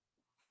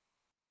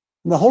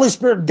 And the Holy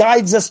Spirit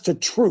guides us to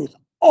truth,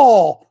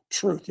 all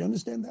truth. You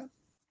understand that?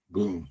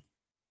 Boom.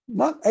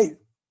 Look,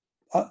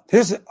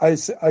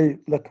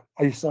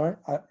 are you sorry?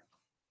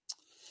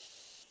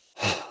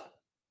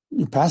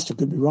 Your pastor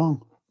could be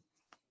wrong.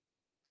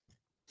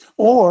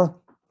 Or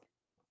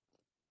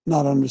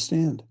not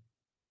understand.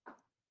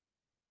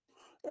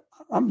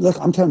 I'm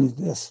telling you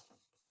this.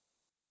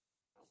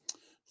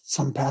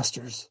 Some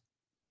pastors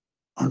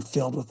aren't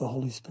filled with the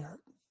Holy Spirit.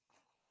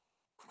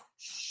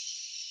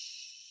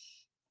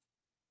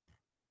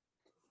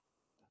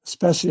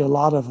 Especially a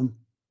lot of them.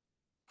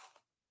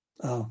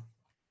 No,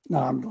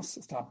 I'm going to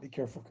stop. Be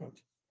careful,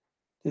 Coach.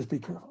 Just be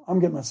careful. I'm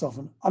getting myself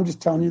in. I'm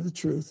just telling you the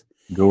truth.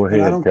 Go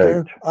ahead,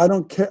 Coach. I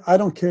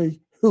don't care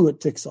who it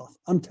ticks off.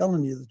 I'm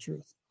telling you the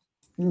truth.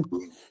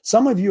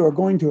 Some of you are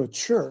going to a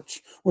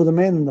church where the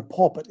man in the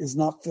pulpit is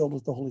not filled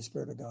with the Holy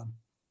Spirit of God.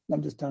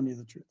 I'm just telling you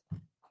the truth.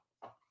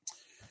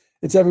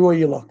 It's everywhere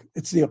you look.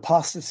 It's the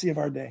apostasy of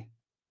our day.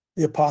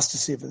 The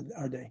apostasy of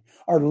our day.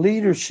 Our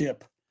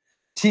leadership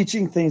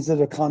teaching things that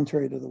are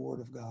contrary to the Word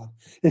of God.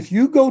 If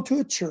you go to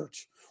a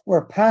church where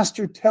a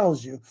pastor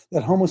tells you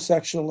that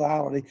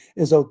homosexuality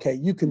is okay,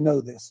 you can know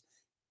this.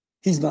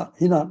 He's not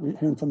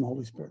hearing from the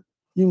Holy Spirit.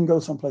 You can go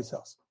someplace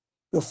else.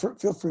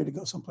 Feel free to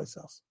go someplace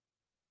else.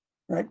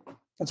 Right?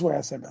 That's what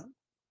I say about it.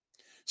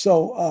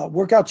 So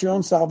work out your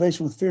own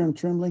salvation with fear and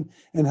trembling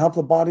and help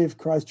the body of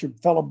Christ, your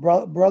fellow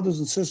brothers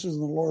and sisters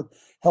in the Lord,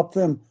 help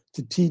them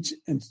to teach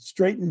and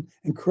straighten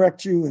and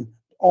correct you and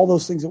all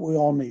those things that we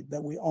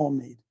all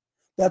need.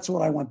 That's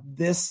what I want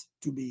this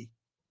to be.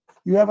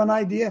 You have an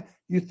idea,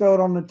 you throw it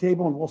on the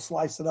table and we'll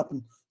slice it up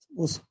and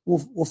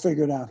we'll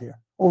figure it out here.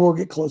 Or we'll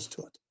get close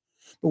to it.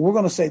 But we're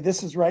going to say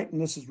this is right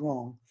and this is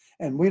wrong.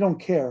 And we don't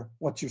care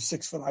what your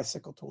 6-foot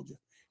icicle told you.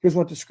 Here's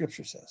what the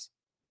scripture says.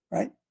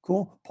 Right?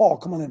 Cool? Paul,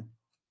 come on in.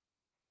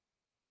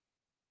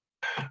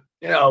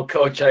 You know,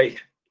 Coach,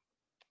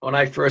 when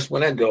I first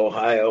went into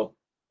Ohio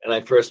and I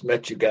first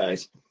met you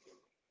guys,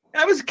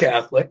 I was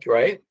Catholic,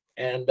 right?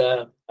 And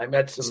I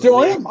met some.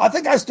 Still am. I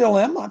think I still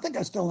am.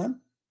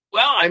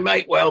 Well, I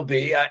might well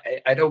be.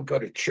 I don't go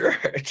to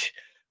church.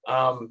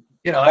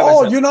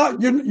 You're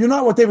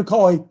not what they would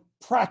call a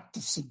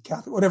practicing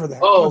Catholic, whatever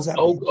that.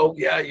 Oh,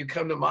 yeah. You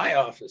come to my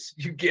office.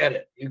 You get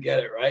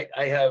it, right?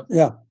 I have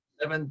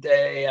Seventh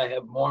Day. I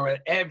have Mormon.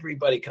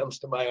 Everybody comes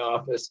to my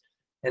office,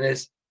 and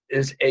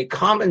is a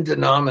common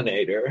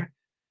denominator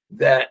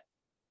that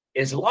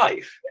is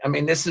life. I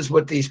mean, this is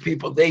what these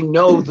people, they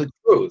know the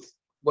truth.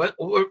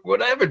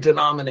 Whatever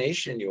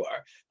denomination you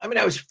are. I mean,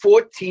 I was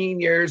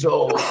 14 years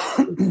old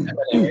in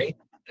seminary,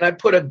 and I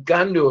put a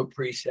gun to a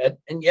priest head,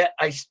 and yet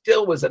I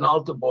still was an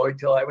altar boy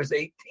till I was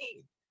 18.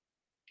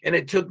 And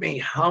it took me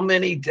how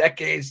many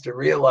decades to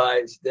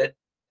realize that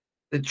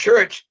the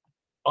church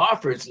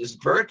offers this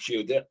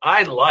virtue that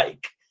I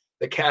like,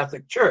 the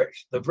Catholic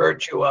Church, the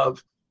virtue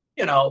of,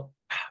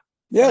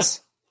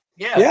 Yes.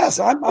 Yes,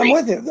 I'm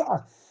with you.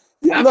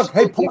 Look,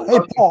 hey,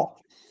 Paul.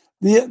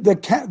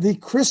 The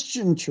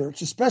Christian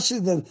church, especially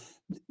the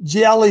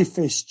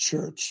jellyfish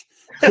church,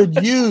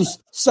 could use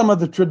some of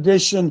the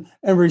tradition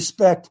and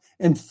respect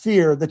and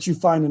fear that you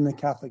find in the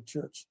Catholic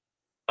Church.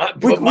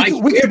 We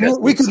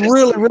could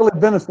really, really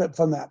benefit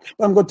from that.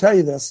 But I'm going to tell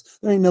you this.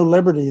 There ain't no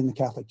liberty in the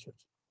Catholic Church.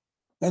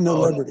 There's no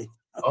liberty.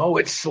 Oh,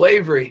 it's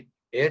slavery.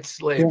 It's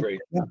slavery.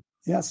 Yeah.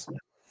 Yes.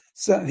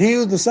 So he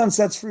who the Son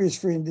sets free is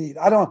free indeed.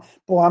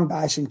 I'm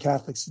bashing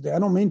Catholics today. I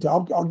don't mean to.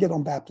 I'll get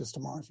on Baptist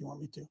tomorrow if you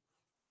want me to.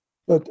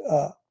 But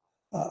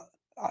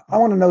I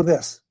want to know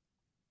this.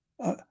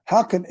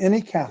 How can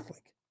any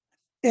Catholic,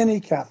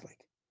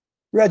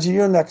 Reggie,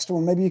 you're next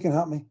one. Maybe you can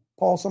help me.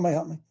 Paul, somebody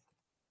help me.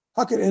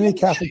 How could any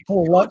Catholic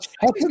pull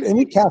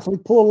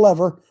a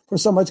lever for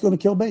somebody that's going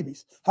to kill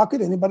babies? How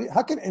could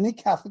any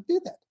Catholic do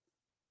that?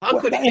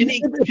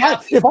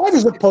 If I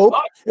was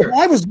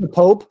the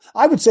Pope,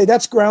 I would say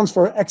that's grounds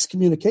for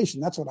excommunication.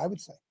 That's what I would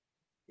say.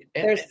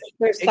 They're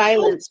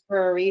silent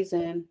for a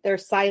reason. They're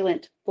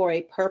silent for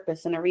a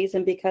purpose and a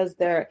reason, because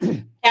their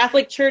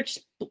Catholic Church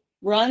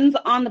runs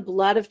on the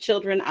blood of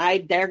children.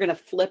 They're going to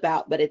flip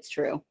out, but it's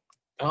true.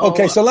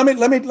 Okay, so let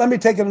me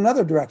take it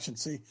another direction.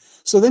 See,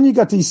 so then you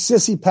got these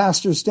sissy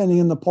pastors standing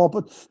in the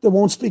pulpit that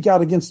won't speak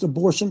out against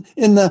abortion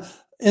in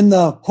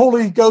the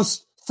Holy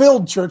Ghost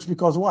filled church,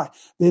 because why?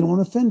 They don't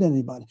offend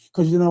anybody.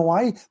 Because you know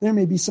why? There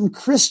may be some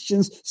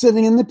Christians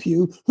sitting in the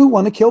pew who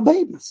want to kill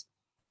babies.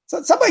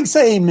 So somebody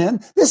say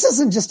amen. This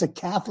isn't just a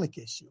Catholic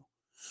issue.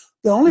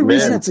 The only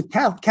reason it's a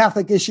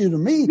Catholic issue to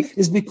me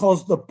is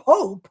because the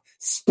Pope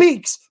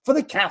speaks for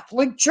the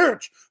Catholic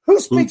Church. Who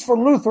speaks for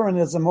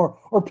Lutheranism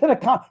or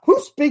Pentecost? Who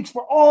speaks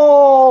for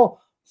all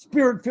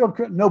Spirit-filled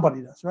Christians?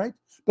 Nobody does, right?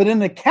 But in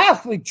the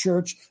Catholic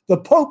Church, the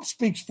Pope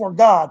speaks for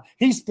God.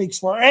 He speaks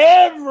for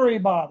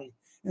everybody.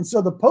 And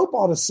so the Pope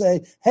ought to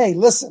say, hey,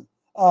 listen,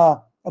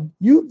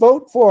 you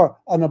vote for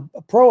a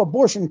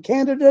pro-abortion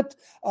candidate,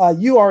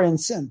 you are in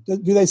sin. Do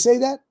they say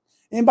that?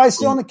 Anybody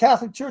still in the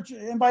Catholic Church?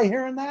 Anybody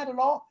hearing that at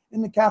all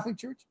in the Catholic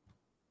Church?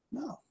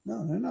 No,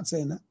 they're not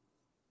saying that.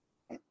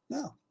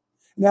 No.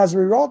 And as a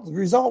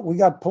result, we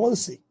got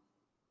Pelosi,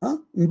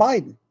 and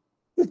Biden.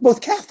 It's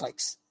both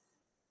Catholics.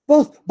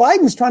 Both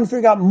Biden's trying to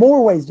figure out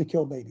more ways to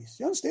kill babies.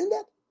 You understand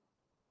that?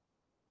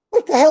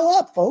 Wake the hell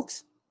up,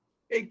 folks.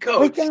 Hey,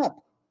 Coach. Wake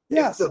up.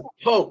 Yes. If the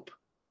Pope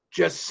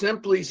just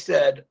simply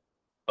said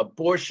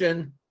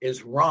abortion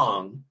is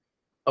wrong,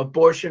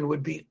 abortion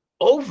would be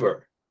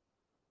over.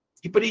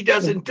 But he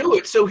doesn't do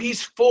it, so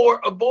he's for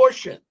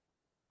abortion.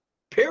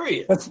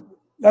 Period.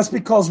 That's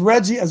because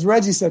as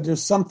Reggie said,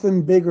 there's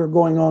something bigger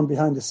going on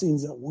behind the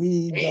scenes that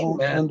we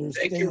don't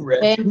understand. Thank you,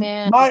 Reggie.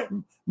 Amen.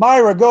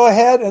 Myra, go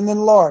ahead, and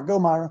then Laura. Go,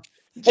 Myra.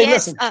 Hey,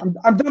 Yes, listen,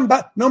 I'm done.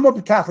 No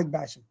more Catholic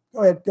bashing.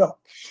 Go ahead, go.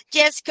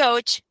 Yes,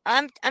 Coach.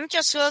 I'm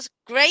just so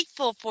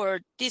grateful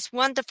for these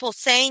wonderful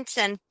saints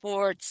and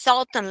for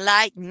Salt and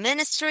Light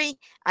Ministry.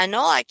 And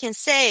all I can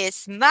say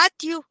is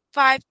Matthew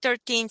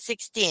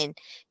 5:13-16.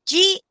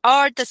 Ye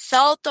are the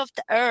salt of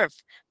the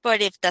earth,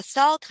 but if the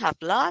salt have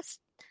lost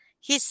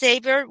his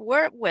savor,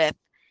 wherewith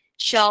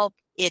shall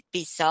it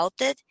be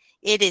salted?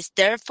 It is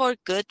therefore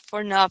good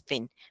for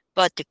nothing,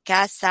 but to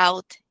cast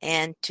out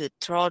and to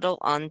throttle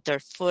under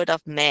foot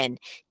of men.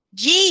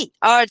 Ye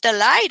are the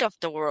light of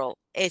the world.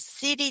 A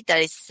city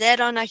that is set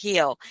on a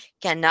hill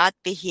cannot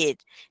be hid.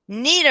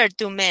 Neither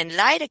do men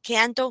light a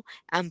candle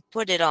and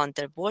put it on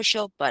their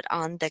bushel, but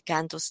on the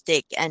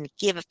candlestick, and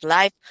giveth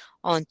light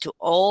unto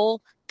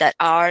all that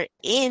are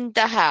in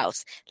the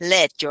house.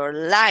 Let your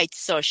light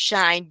so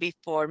shine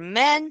before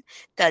men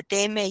that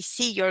they may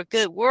see your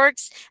good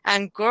works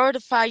and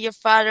glorify your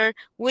Father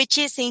which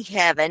is in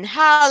heaven.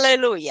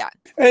 Hallelujah.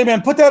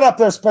 Amen. Put that up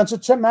there,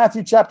 Spencer.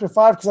 Matthew chapter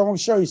 5, because I want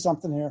to show you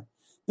something here.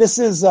 This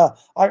is,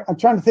 I'm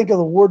trying to think of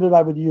the word that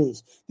I would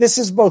use. This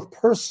is both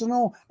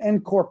personal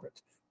and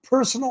corporate.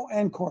 Personal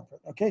and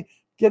corporate, okay?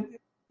 Get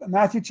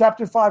Matthew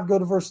chapter 5, go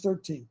to verse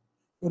 13.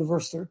 Go to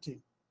verse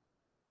 13.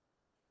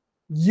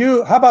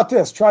 How about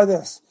this? Try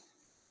this.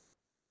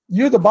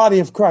 You're the body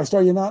of Christ,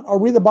 are you not? Are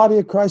we the body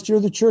of Christ? You're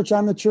the church,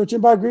 I'm the church.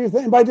 Anybody agree with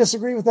that? Anybody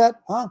disagree with that?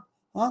 Huh?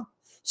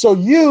 So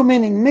you,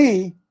 meaning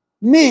me,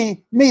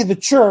 the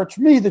church.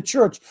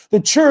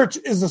 The church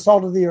is the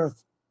salt of the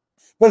earth.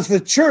 But if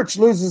the church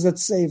loses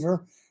its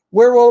savor,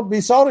 where will it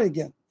be salted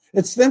again?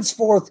 It's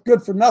thenceforth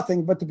good for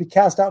nothing but to be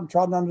cast out and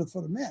trodden under the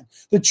foot of men.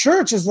 The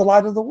church is the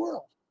light of the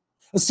world.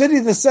 A city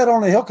that's set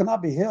on a hill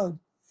cannot be hid.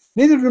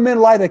 Neither do men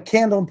light a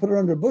candle and put it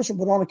under a bushel,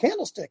 but on a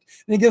candlestick.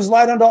 And he gives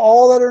light unto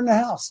all that are in the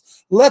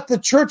house. Let the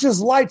church's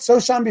light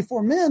so shine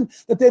before men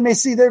that they may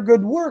see their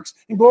good works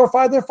and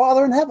glorify their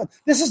Father in heaven.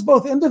 This is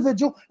both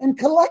individual and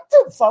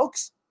collective,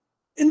 folks.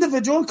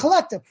 Individual and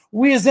collective.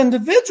 We as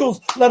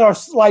individuals let our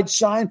light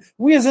shine.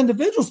 We as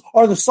individuals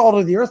are the salt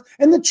of the earth,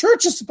 and the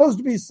church is supposed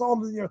to be the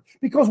salt of the earth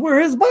because we're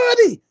his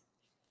body.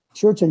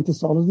 Church ain't the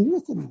salt of the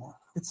earth anymore.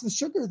 It's the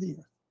sugar of the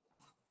earth.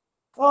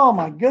 Oh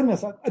my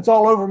goodness, it's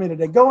all over me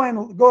today. Go in,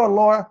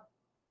 Laura.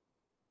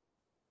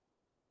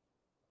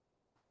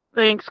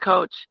 Thanks,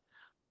 Coach.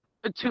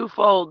 A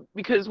twofold,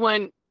 because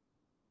when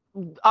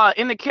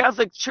in the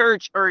Catholic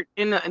Church or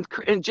in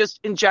just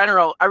in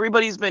general,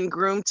 everybody's been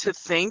groomed to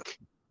think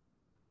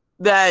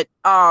that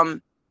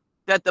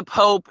that the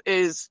Pope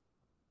is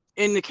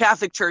in the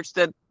Catholic Church,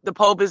 that the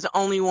Pope is the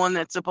only one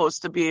that's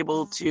supposed to be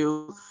able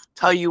to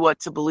tell you what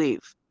to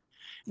believe.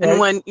 Right. And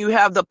when you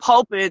have the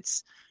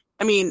pulpits,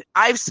 I mean,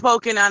 I've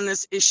spoken on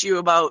this issue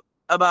about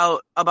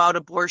about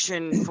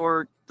abortion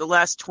for the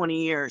last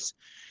 20 years.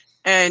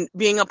 And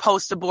being a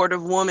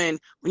post-abortive woman,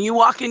 when you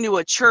walk into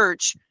a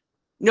church,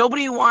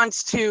 nobody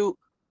wants to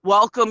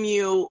welcome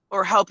you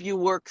or help you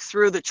work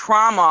through the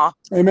trauma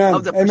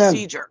of the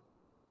procedure.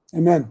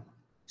 Amen.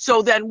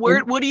 So then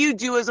what do you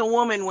do as a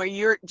woman where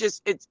you're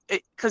just,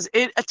 because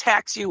it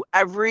attacks you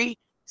every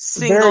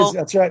single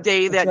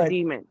day, that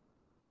demon.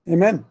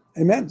 Amen.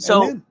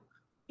 So, Amen.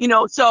 you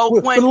know, so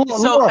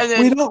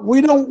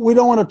we don't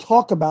want to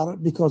talk about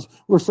it because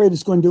we're afraid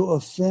it's going to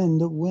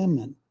offend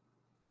women.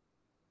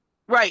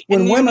 Right.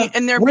 When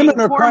they're women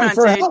being are crying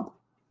for help.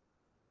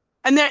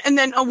 And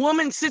then a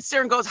woman sits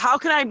there and goes, how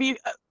can I be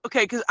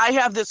okay? Because I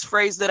have this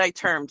phrase that I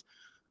termed,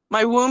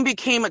 my womb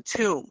became a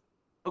tomb.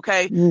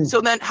 Okay.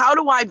 So then how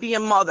do I be a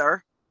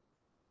mother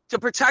to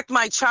protect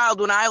my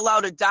child when I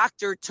allowed a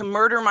doctor to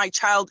murder my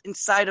child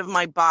inside of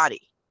my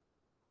body?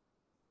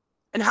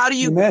 And how do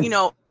you, you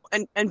know,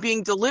 and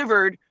being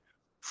delivered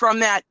from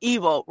that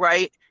evil,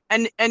 right?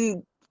 And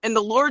the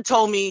Lord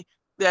told me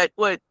that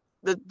what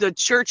the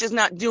church is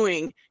not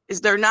doing is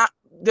they're not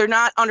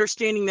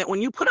understanding that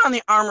when you put on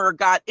the armor of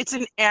God, it's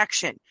an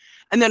action.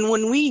 And then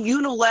when we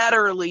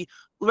unilaterally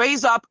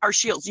raise up our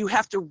shields, you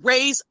have to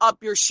raise up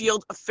your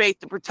shield of faith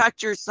to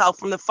protect yourself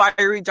from the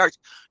fiery darts.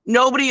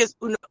 Nobody is,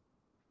 where's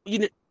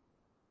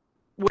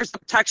the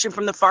protection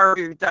from the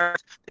fiery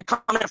darts that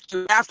come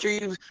after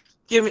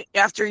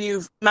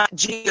you've met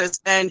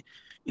Jesus and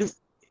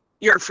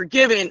you're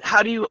forgiven?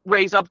 How do you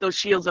raise up those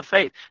shields of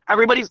faith?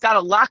 Everybody's got to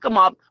lock them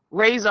up,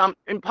 raise them,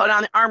 and put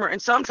on the armor. And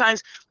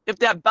sometimes if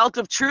that belt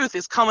of truth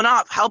is coming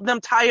off, help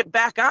them tie it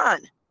back on.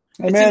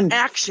 Amen. It's an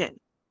action.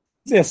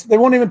 Yes, they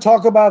won't even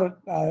talk about it.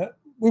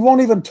 We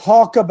won't even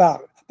talk about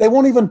it. They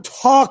won't even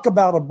talk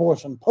about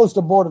abortion,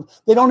 post-abortive.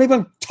 They don't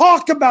even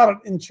talk about it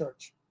in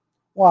church.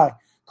 Why?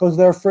 Because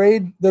they're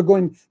afraid they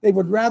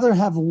would rather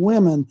have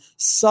women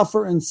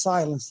suffer in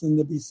silence than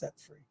to be set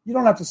free. You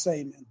don't have to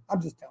say amen.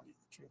 I'm just telling you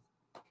the truth.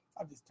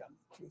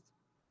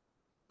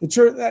 The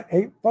church,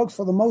 hey, folks,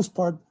 for the most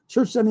part,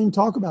 church doesn't even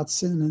talk about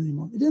sin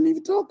anymore. It didn't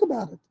even talk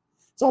about it.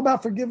 It's all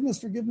about forgiveness.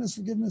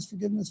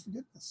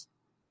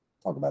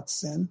 Talk about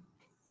sin.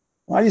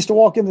 When I used to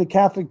walk into the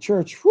Catholic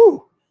Church,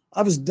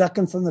 I was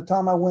ducking from the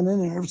time I went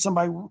in there.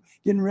 Somebody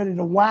getting ready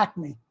to whack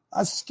me. I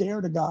was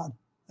scared of God.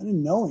 I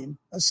didn't know him.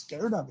 I was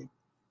scared of him.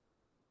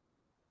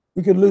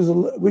 We could use a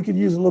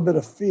little bit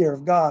of fear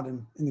of God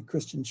in the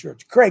Christian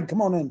church. Craig,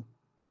 come on in.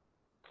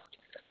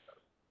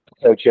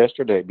 Coach,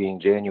 yesterday being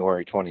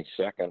January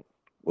 22nd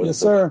was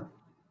the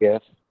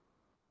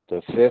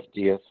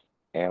 50th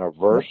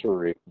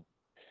anniversary.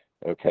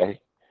 Okay.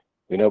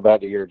 We know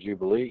about the year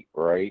Jubilee,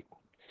 right?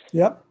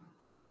 Yep.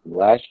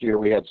 Last year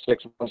we had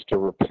 6 months to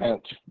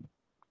repent.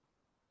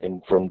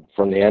 And from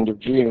the end of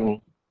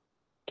June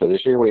to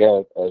this year, we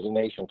had, as a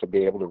nation, to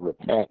be able to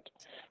repent,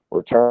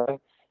 return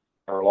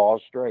our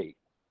laws straight.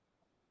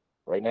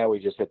 Right now, we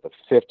just hit the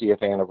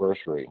 50th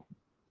anniversary.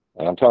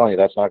 And I'm telling you,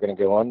 that's not going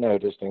to go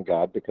unnoticed in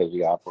God because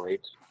he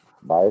operates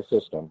by a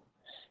system.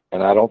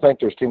 And I don't think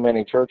there's too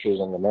many churches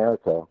in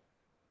America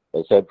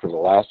that said for the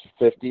last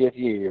 50th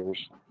years,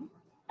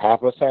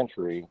 half a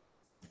century,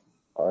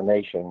 our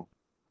nation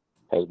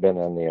has been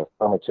in the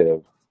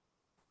affirmative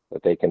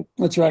that they can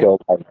kill.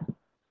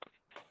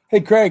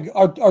 Hey, Craig,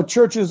 our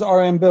churches are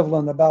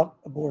ambivalent about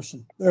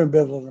abortion. They're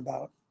ambivalent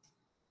about it.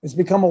 It's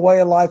become a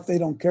way of life. They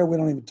don't care. We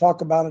don't even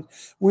talk about it.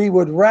 We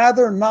would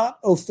rather not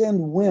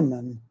offend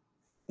women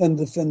than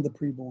defend the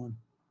preborn.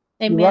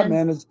 Amen. You're right,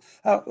 man. It's,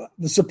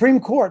 the Supreme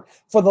Court,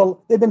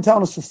 they've been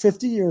telling us for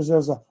 50 years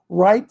there's a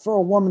right for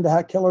a woman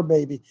to kill her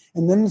baby.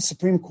 And then the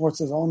Supreme Court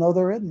says, oh, no,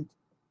 there isn't.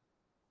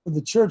 But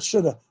the church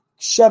should have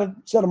shut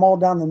them all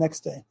down the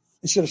next day.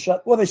 They should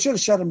have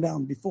shut them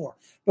down before.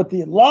 But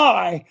the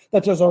lie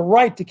that there's a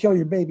right to kill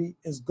your baby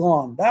is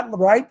gone. That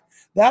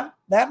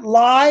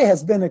lie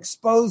has been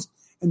exposed,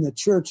 and the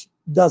church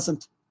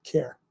doesn't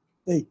care.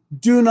 They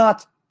do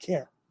not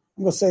care.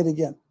 I'm going to say it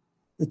again.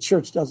 The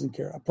church doesn't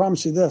care. I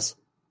promise you this.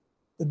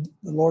 The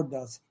Lord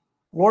does.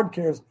 The Lord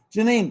cares.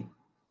 Janine.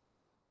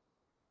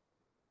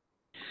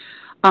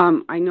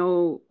 I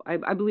know,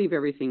 I believe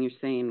everything you're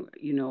saying,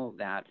 you know,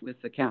 that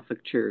with the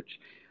Catholic Church.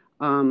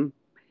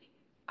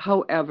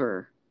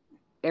 However,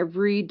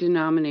 every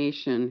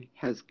denomination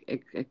has,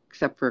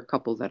 except for a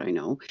couple that I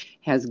know,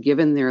 has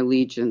given their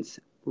allegiance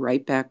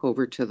right back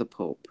over to the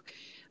Pope.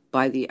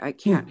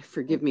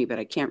 Forgive me, but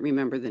I can't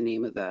remember the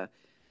name of the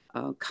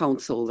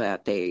council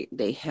that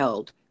they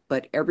held.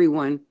 But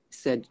everyone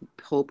said,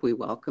 Pope, we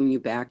welcome you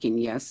back. And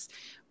yes,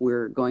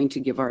 we're going to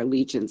give our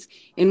allegiance.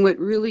 And what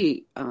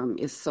really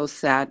is so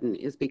saddened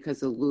is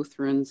because the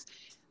Lutherans,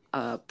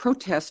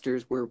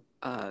 Protestants were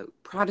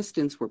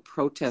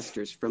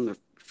protesters from the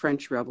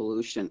French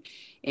Revolution.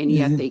 And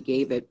yet they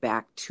gave it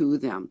back to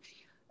them,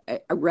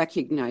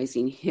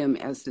 recognizing him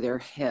as their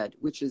head,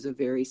 which is a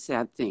very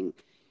sad thing.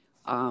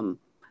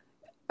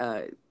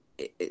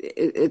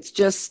 It's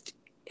just,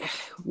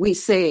 we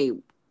say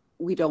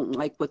we don't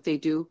like what they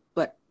do,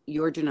 but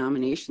your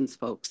denominations,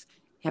 folks,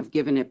 have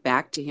given it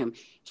back to him.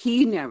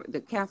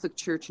 The Catholic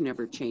Church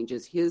never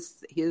changes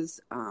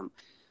his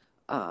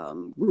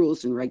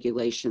rules and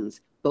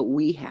regulations, but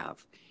we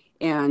have.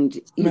 And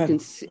you can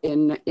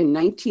in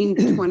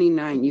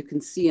 1929, you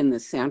can see in the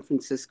San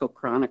Francisco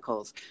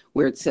Chronicles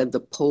where it said the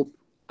Pope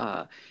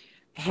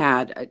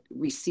had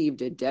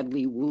received a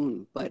deadly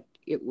wound, but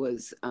it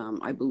was,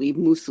 I believe,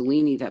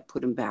 Mussolini that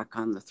put him back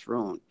on the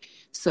throne.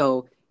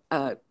 So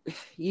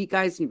you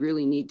guys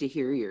really need to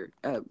hear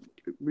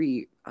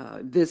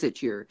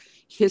visit your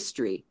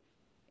history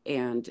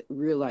and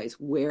realize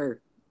where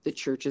the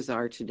churches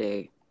are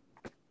today.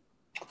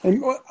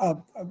 And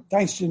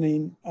thanks,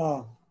 Janine.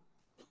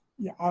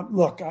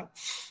 Look,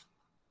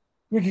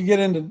 we could get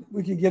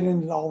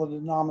into all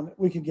the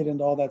we could get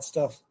into all that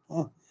stuff.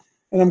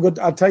 And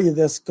I'll tell you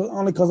this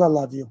only because I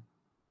love you.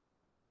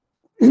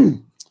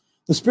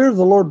 The Spirit of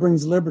the Lord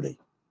brings liberty,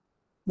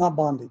 not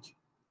bondage.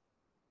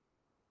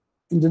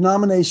 And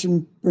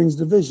denomination brings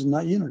division,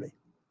 not unity.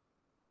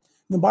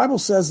 And the Bible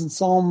says in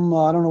Psalm,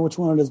 I don't know which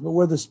one it is, but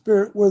where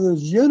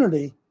there's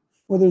unity,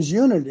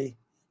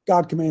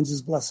 God commands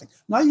his blessing.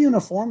 Not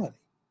uniformity,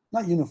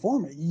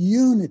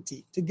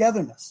 unity,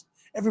 togetherness.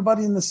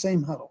 Everybody in the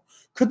same huddle.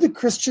 Could the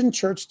Christian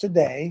church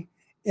today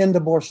end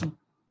abortion?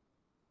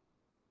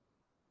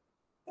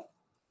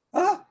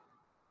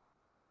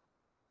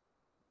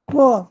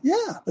 Well,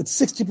 yeah, but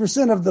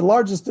 60% of the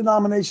largest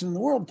denomination in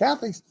the world,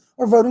 Catholics,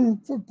 are voting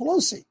for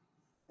Pelosi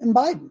and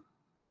Biden.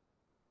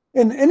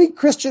 And any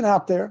Christian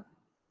out there,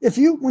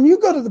 when you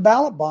go to the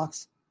ballot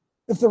box,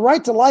 if the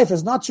right to life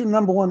is not your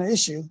number one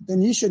issue,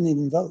 then you shouldn't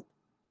even vote.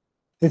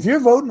 If you're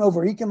voting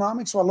over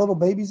economics while little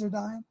babies are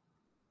dying,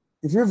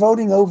 if you're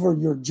voting over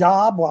your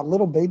job while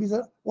little babies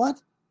are,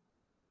 what?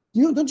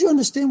 Don't you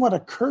understand what a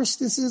curse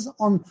this is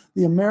on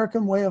the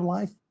American way of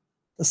life?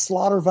 The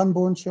slaughter of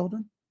unborn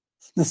children?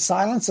 The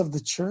silence of the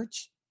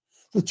church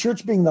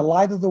being the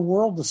light of the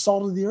world, the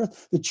salt of the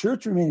earth, the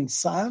church remaining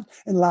silent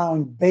and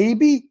allowing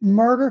baby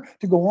murder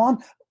to go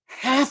on.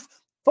 Half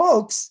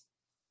of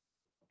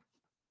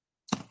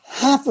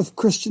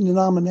Christian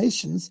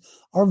denominations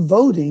are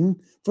voting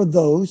for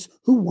those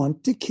who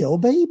want to kill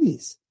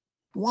babies.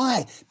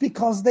 Why?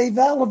 Because they've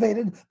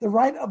elevated the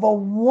right of a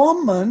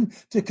woman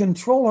to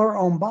control her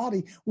own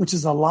body, which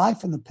is a lie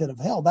from the pit of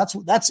hell.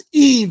 That's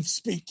Eve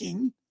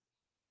speaking.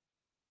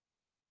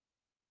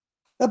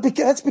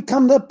 That's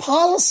become the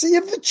policy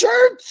of the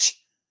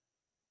church.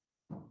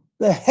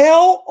 The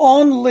hell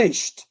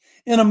unleashed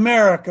in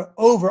America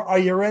over, are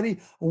you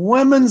ready?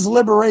 Women's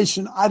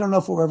liberation. I don't know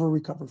if we'll ever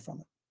recover from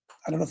it.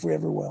 I don't know if we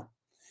ever will.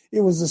 It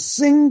was the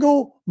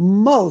single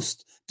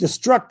most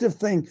destructive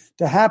thing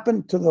to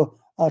happen to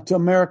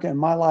America in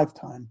my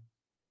lifetime.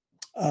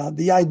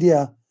 The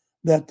idea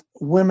that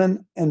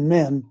women and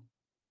men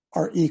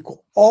are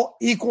equal, all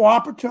equal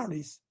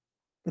opportunities,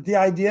 but the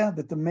idea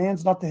that the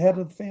man's not the head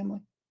of the family.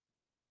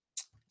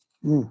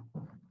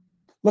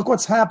 Look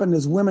what's happened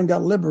as women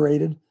got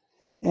liberated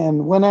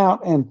and went out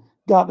and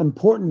got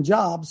important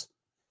jobs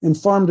and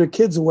farmed their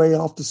kids away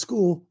off to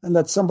school and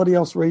let somebody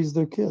else raise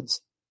their kids.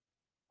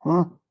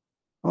 Huh?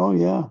 Oh,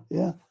 yeah.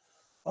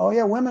 Oh,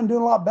 yeah, women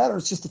doing a lot better.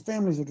 It's just the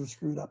families that are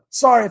screwed up.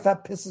 Sorry if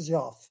that pisses you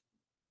off.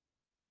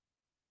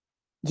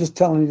 Just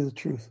telling you the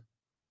truth.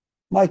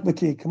 Mike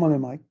McKee, come on in,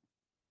 Mike.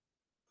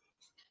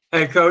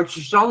 Hey,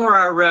 Coach, somewhere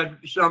I read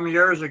some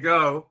years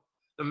ago,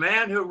 the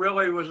man who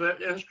really was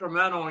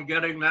instrumental in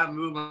getting that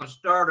movement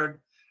started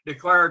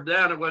declared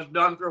then it was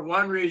done for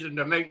one reason,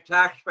 to make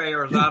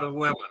taxpayers out of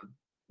women.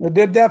 It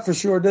did that for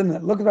sure, didn't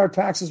it? Look at our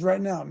taxes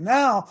right now.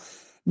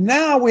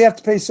 Now we have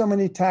to pay so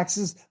many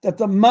taxes that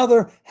the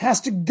mother has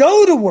to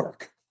go to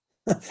work.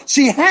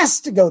 She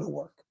has to go to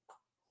work.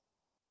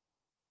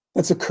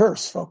 That's a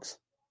curse, folks.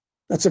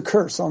 That's a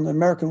curse on the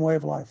American way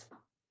of life,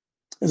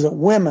 is that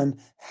women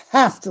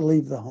have to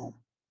leave the home.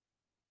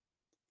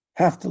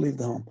 Have to leave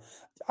the home.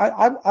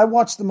 I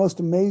watched the most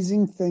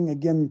amazing thing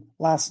again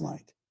last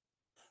night.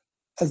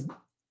 As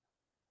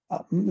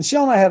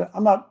Michelle and I had,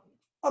 I'm not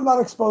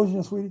exposing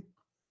you, sweetie.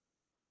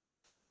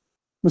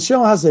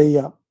 Michelle has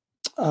a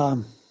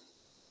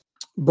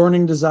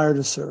burning desire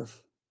to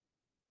serve.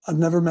 I've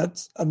never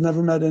met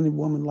any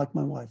woman like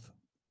my wife.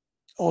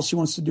 All she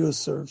wants to do is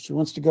serve. She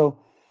wants to go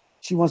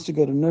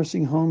to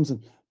nursing homes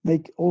and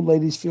make old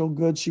ladies feel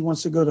good. She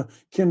wants to go to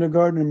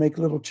kindergarten and make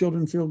little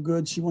children feel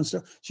good. She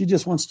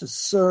just wants to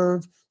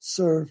serve.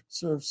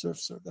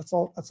 That's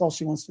all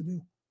she wants to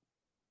do.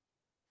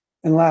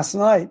 And last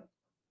night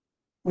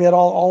we had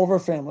all of our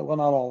family. Well,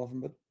 not all of them,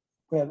 but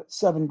we had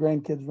 7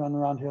 grandkids running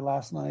around here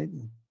last night.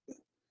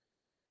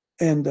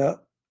 And I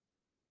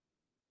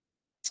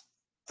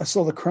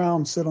saw the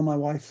crown sit on my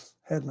wife's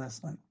head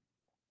last night.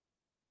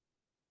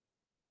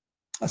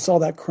 I saw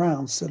that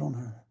crown sit on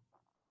her.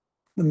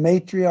 The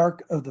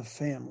matriarch of the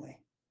family.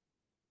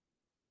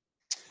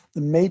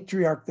 The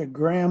matriarch, the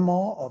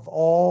grandma of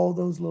all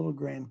those little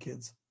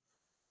grandkids.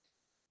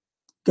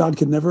 God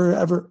could never,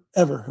 ever,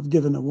 ever have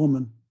given a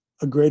woman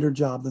a greater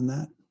job than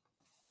that.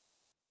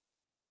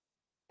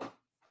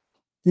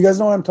 You guys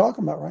know what I'm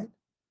talking about, right?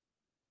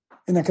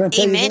 And I can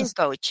tell Amen, you this.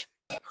 Coach.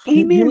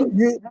 You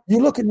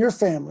look at your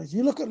families.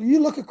 You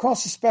look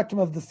across the spectrum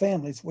of the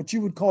families, what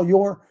you would call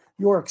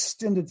your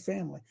extended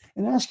family,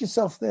 and ask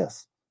yourself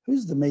this: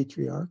 who's the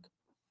matriarch?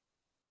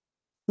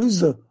 Who's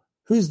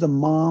the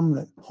mom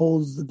that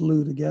holds the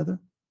glue together?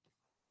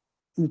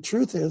 And the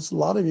truth is, a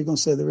lot of you are going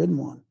to say there isn't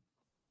one.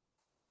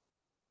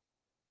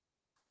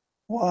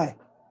 Why?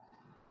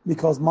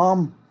 Because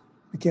mom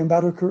became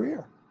about her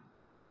career.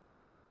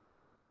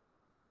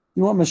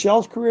 You know what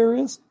Michelle's career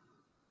is?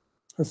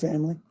 Her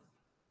family.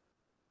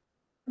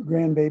 Her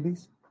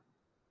grandbabies,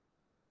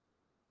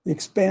 the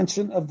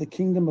expansion of the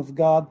kingdom of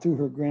God through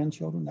her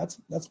grandchildren.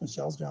 That's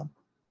Michelle's job.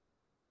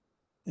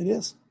 It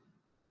is.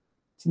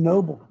 It's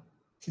noble.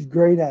 She's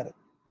great at it.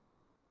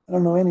 I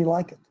don't know any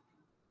like it.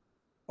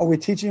 Are we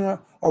teaching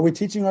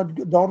our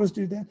daughters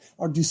to do that?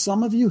 Or do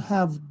some of you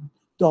have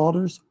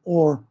daughters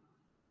or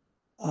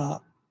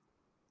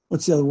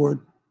what's the other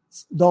word?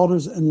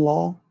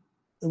 Daughters-in-law,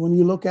 that when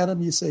you look at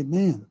them, you say,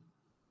 man,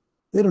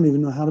 they don't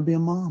even know how to be a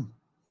mom.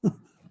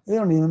 They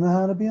don't even know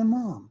how to be a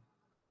mom.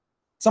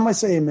 Somebody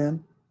say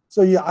amen.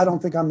 So yeah, I don't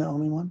think I'm the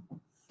only one.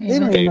 They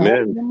don't even know how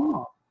to be a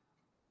mom.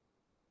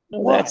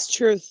 No, that's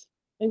truth.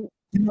 And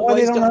you know why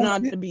they don't know how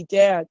to be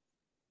dad.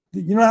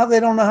 You know how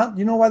they don't know how?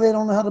 You know why they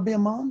don't know how to be a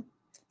mom?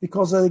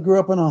 Because they grew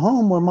up in a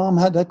home where mom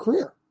had that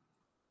career,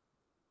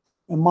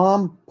 and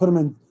mom put them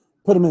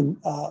in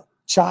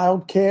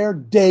child care,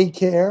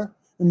 daycare,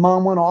 and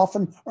mom went off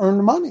and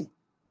earned money.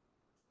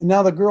 And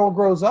now the girl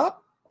grows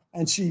up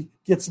and she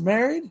gets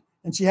married.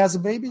 And she has a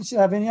baby, she doesn't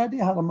have any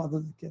idea how to mother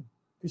the kid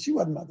because she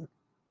wasn't mothered.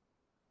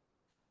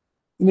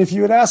 And if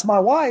you would ask my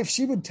wife,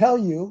 she would tell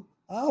you,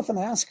 I often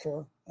ask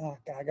her, oh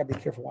God, I got to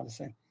be careful what I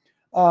say.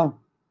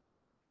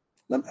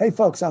 Hey,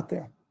 folks out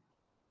there,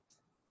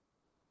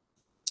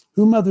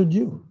 who mothered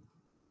you?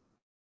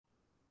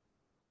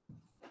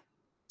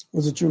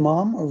 Was it your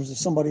mom or was it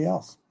somebody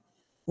else?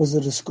 Was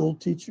it a school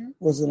teacher?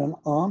 Was it an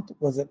aunt?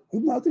 Who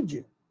mothered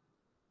you?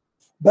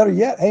 Better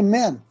yet, hey,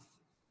 men,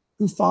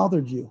 who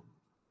fathered you?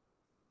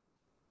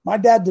 My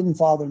dad didn't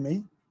father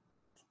me.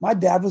 My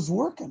dad was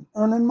working,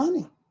 earning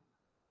money.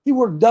 He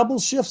worked double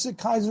shifts at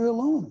Kaiser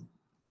Aluminum.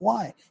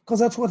 Why? Because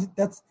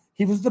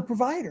he was the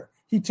provider.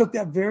 He took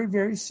that very,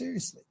 very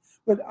seriously.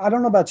 But I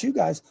don't know about you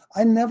guys.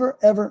 I never,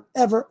 ever,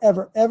 ever,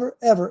 ever, ever,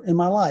 ever in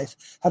my life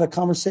had a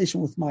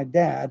conversation with my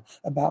dad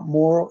about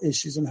moral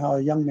issues and how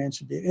a young man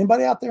should be.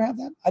 Anybody out there have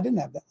that? I didn't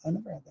have that. I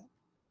never had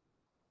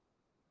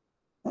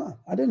that.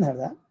 I didn't have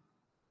that.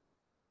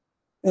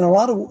 And a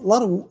lot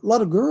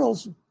of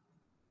girls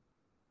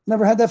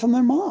never had that from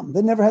their mom.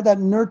 They never had that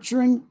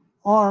nurturing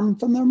arm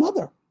from their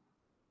mother.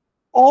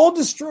 All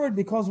destroyed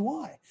because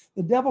why?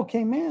 The devil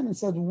came in and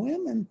said,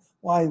 women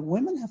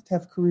have to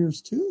have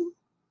careers too.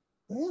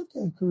 They have to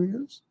have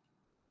careers.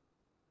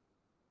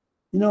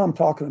 You know what I'm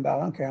talking about.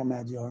 I don't care how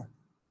mad you are.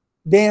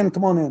 Dan,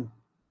 come on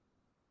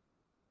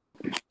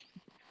in.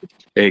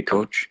 Hey,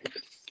 Coach.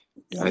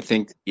 Yeah. I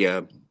think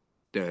the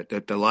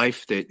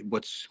life that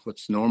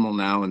what's normal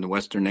now in the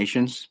Western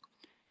nations,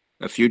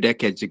 a few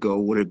decades ago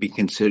would have been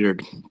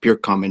considered pure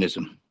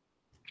communism.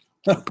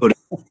 Putting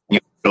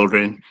your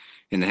children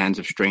in the hands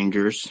of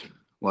strangers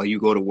while you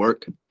go to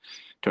work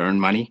to earn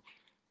money,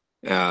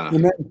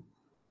 and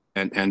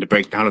the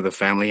breakdown of the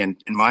family. And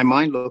in my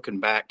mind, looking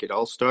back, it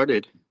all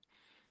started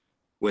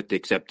with the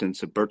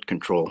acceptance of birth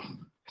control,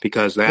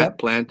 because that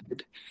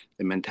planted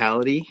the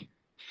mentality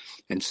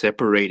and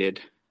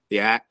separated the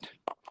act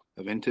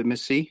of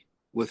intimacy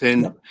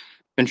within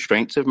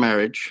constraints of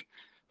marriage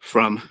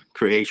from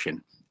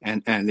creation.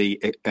 And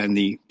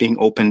the being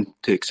open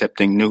to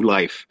accepting new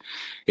life.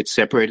 It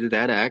separated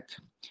that act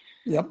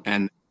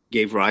and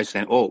gave rise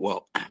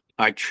to,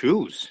 I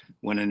choose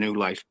when a new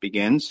life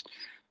begins.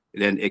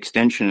 Then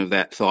extension of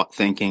that thought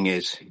thinking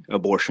is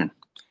abortion.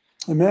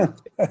 Amen.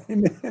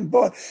 Amen.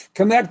 Boy,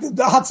 connect the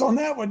dots on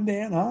that one,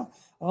 Dan, huh?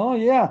 Oh,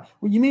 yeah.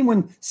 Well, you mean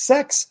when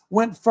sex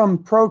went from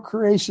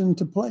procreation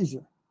to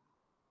pleasure?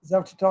 Is that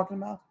what you're talking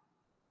about?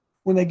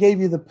 When they gave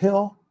you the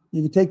pill?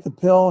 You could take the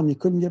pill and you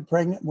couldn't get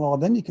pregnant. Well,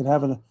 then you could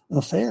have an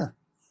affair.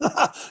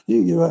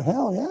 you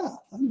hell yeah.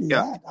 I can do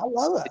that. I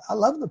love it. I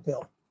love the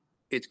pill.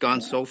 It's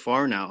gone so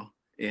far now.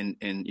 And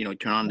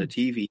turn on the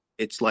TV.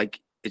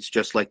 It's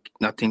just like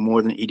nothing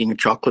more than eating a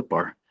chocolate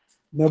bar.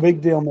 No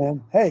big deal,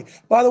 man. Hey,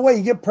 by the way,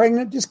 you get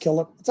pregnant, just kill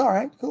it. It's all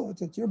right. Cool.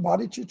 It's your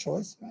body. It's your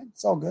choice. Right?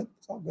 It's all good.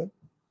 It's all good.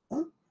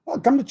 Huh? Oh,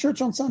 come to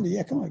church on Sunday.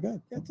 Yeah, come on.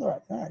 Good. Yeah, it's all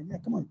right. All right. Yeah,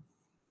 come on.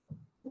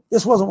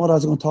 This wasn't what I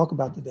was going to talk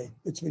about today.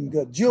 It's been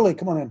good. Julie,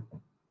 come on in.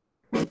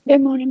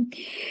 Good morning.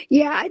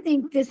 Yeah, I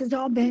think this has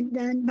all been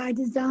done by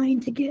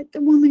design to get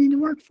the woman in the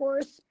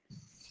workforce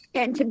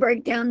and to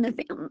break down the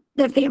family.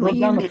 Break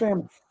down the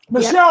family.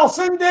 Michelle,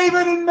 send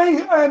David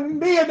and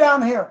Mia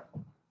down here.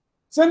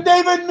 Send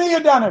David and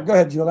Mia down here. Go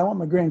ahead, Julie. I want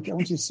my grandkids. I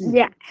want you to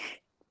see.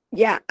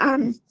 Yeah.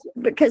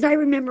 Because I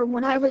remember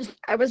when I was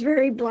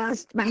very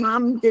blessed. My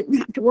mom didn't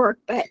have to work,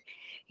 but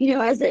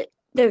as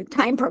the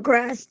time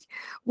progressed,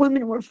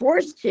 women were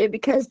forced to,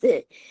 because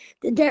the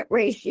debt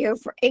ratio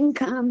for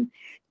income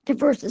to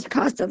versus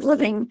cost of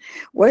living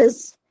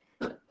was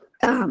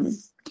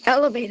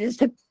elevators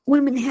that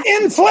women have.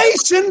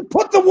 Inflation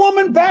put the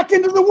woman back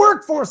into the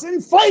workforce.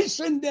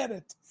 Inflation did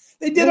it.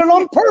 They did it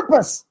on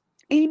purpose.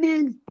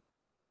 Amen.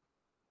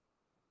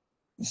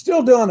 You're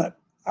still doing it.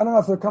 I don't know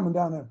if they're coming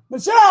down there.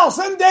 Michelle,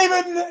 send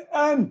David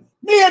and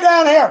Mia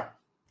down here.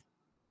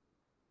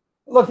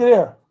 Look at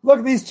here. Look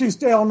at these two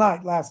stay all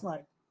night last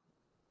night.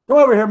 Come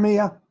over here,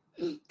 Mia.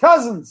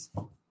 Cousins.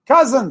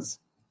 How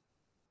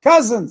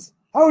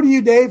old are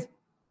you, Dave?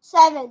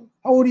 7.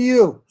 How old are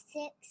you?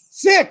 6.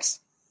 6.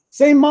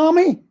 Same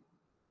mommy?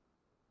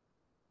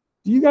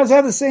 Do you guys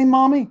have the same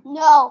mommy?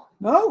 No.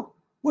 No?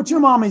 What's your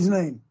mommy's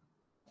name?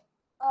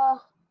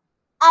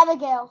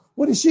 Abigail.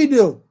 What does she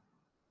do?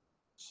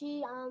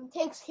 She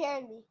takes care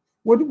of me.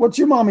 What's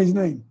your mommy's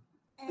name?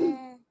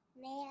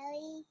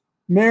 Mary.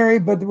 Mary,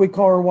 but we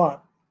call her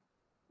what?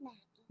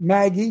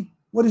 Maggie.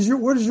 Where does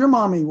your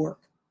mommy work?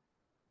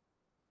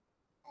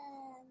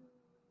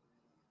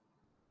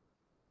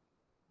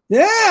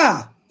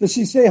 Yeah. Does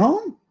she stay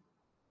home?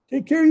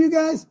 Take care of you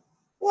guys?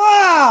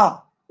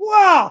 Wow.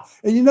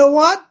 And you know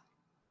what?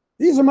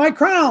 These are my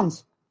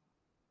crowns.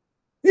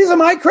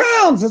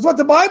 That's what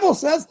the Bible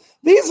says.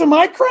 These are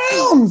my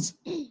crowns.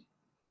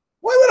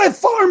 Why would I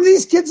farm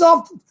these kids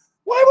off?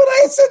 Why would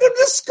I send them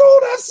to school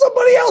to have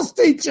somebody else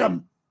teach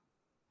them?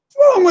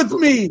 What's wrong with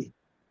me?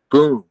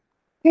 Boom.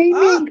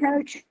 Amen,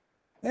 Coach.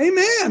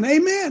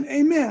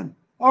 Amen.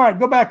 All right,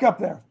 go back up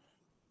there.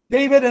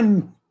 David,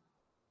 and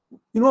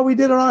you know what we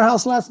did in our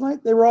house last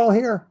night? They were all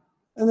here,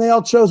 and they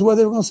all chose where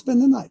they were going to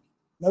spend the night.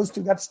 Those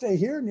two got to stay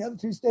here, and the other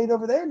two stayed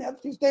over there, and the other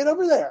two stayed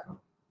over there.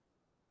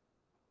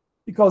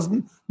 Because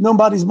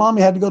nobody's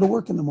mommy had to go to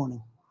work in the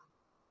morning.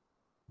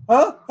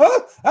 Huh?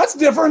 That's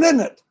different,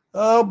 isn't it?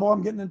 Oh, boy,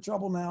 I'm getting in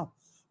trouble now.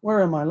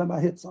 Where am I? Let me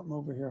hit something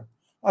over here.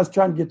 I was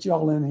trying to get you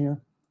all in here.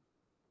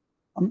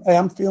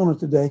 I'm feeling it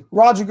today.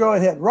 Roger, go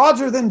ahead.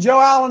 Roger, then Joe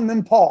Allen,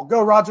 then Paul.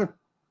 Go, Roger.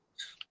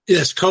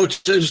 Yes,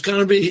 Coach, there's going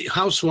to be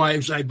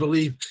housewives, I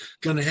believe,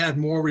 going to have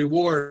more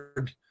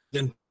reward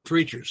than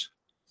preachers.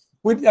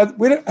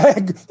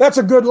 That's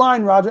a good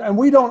line, Roger. And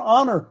we don't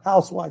honor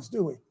housewives,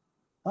 do we?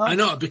 Huh? I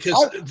know, because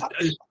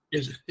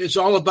it's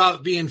all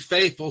about being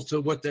faithful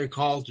to what they're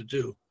called to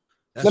do.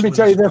 Let me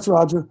tell you this,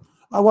 Roger.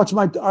 I watch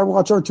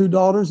our two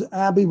daughters,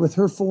 Abby with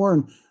her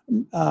 4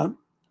 and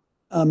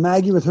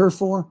Maggie with her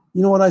 4.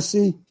 You know what I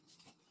see?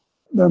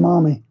 Their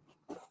mommy.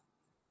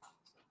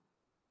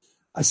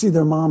 I see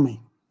their mommy.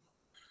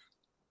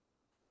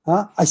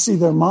 I see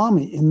their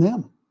mommy in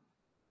them.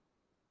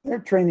 They're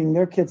training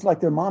their kids like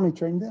their mommy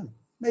trained them.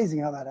 Amazing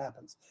how that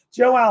happens.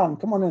 Joe Allen,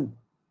 come on in.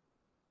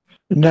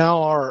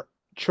 Now our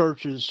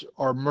churches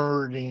are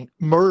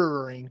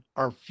murdering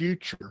our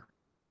future.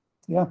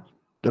 Yeah.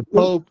 The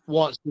Pope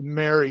wants to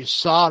marry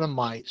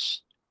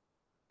sodomites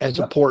and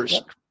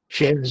supports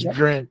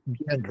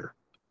transgender.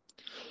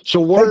 So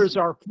where is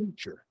our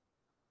future?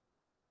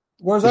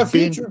 Where's our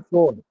future?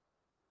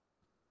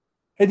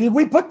 Hey, did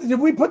we put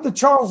the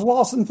Charles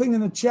Lawson thing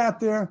in the chat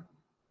there?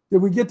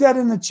 Did we get that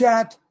in the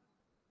chat?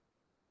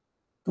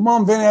 Come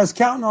on, Vinny, I was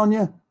counting on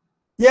you.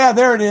 Yeah,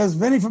 there it is.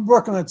 Vinny from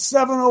Brooklyn at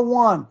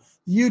 7:01.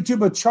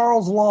 YouTube of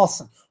Charles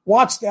Lawson.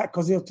 Watch that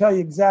because he'll tell you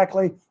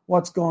exactly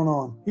what's going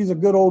on. He's a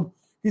good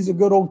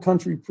old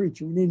country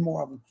preacher. We need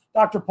more of him.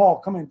 Dr. Paul,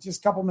 come in. Just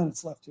a couple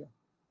minutes left here.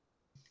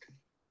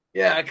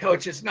 Yeah,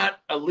 Coach, it's not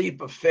a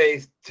leap of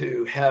faith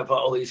to have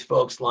all these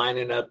folks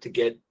lining up to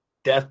get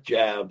death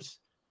jabs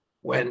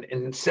when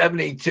in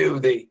 72,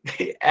 they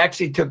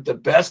actually took the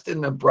best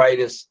and the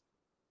brightest,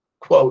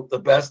 quote, the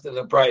best and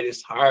the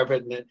brightest,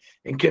 Harvard,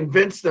 and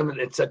convinced them that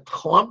it's a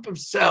clump of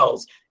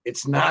cells.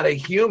 It's not a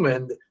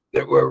human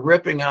that we're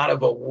ripping out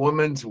of a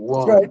woman's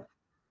womb. That's right.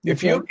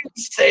 If you can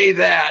say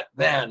that,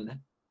 then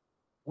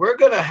we're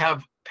going to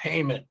have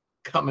payment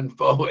coming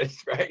forward,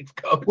 right,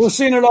 Coach? We're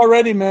seeing it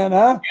already, man,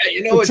 huh? Yeah,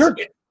 you know, it's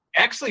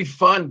actually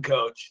fun,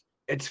 Coach.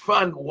 It's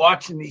fun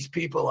watching these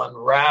people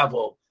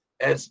unravel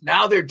as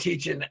now they're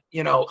teaching,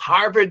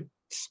 Harvard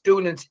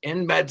students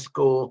in med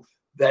school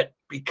that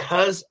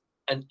because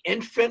an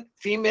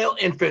female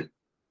infant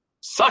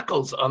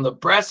suckles on the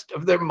breast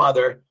of their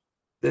mother,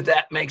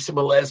 that makes them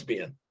a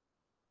lesbian.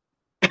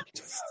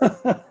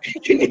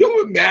 Can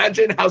you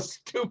imagine how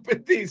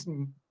stupid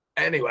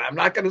anyway, I'm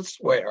not going to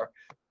swear.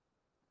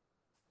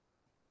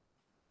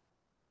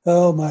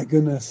 Oh my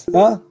goodness.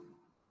 Huh?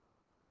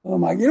 Oh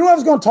my, you know what I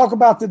was going to talk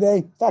about today?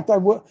 In fact,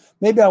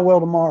 maybe I will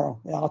tomorrow.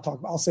 Yeah,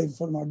 I'll save it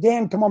for tomorrow.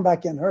 Dan, come on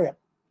back in. Hurry up.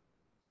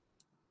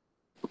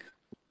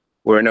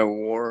 We're in a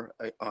war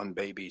on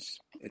babies.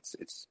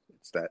 That's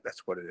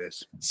what it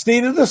is.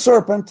 Seed of the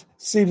serpent,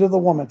 seed of the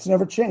woman. It's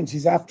never changed.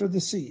 He's after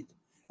the seed.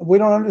 We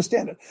don't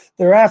understand it.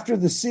 They're after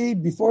the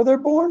seed before they're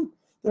born.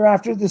 They're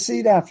after the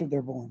seed after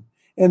they're born.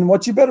 And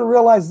what you better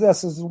realize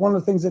this is one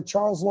of the things that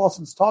Charles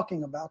Lawson's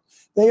talking about.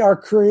 They are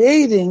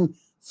creating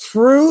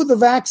through the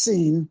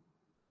vaccine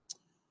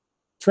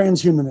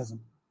transhumanism.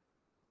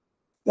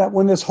 That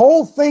when this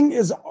whole thing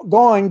is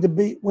going to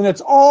be, when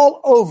it's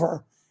all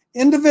over,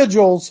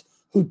 individuals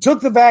who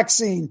took the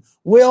vaccine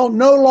will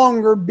no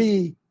longer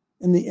be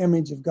in the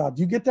image of God.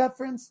 Do you get that,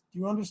 friends? Do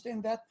you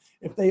understand that?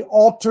 If they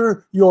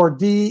alter your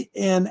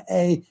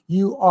DNA,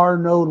 you are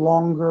no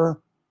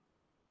longer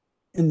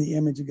in the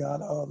image of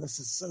God. Oh, this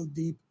is so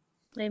deep.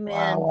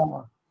 Amen.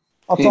 Wow.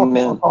 I'll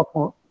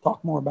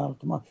talk more about it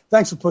tomorrow.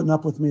 Thanks for putting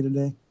up with me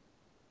today.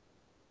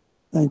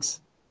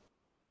 Thanks.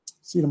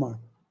 See you tomorrow.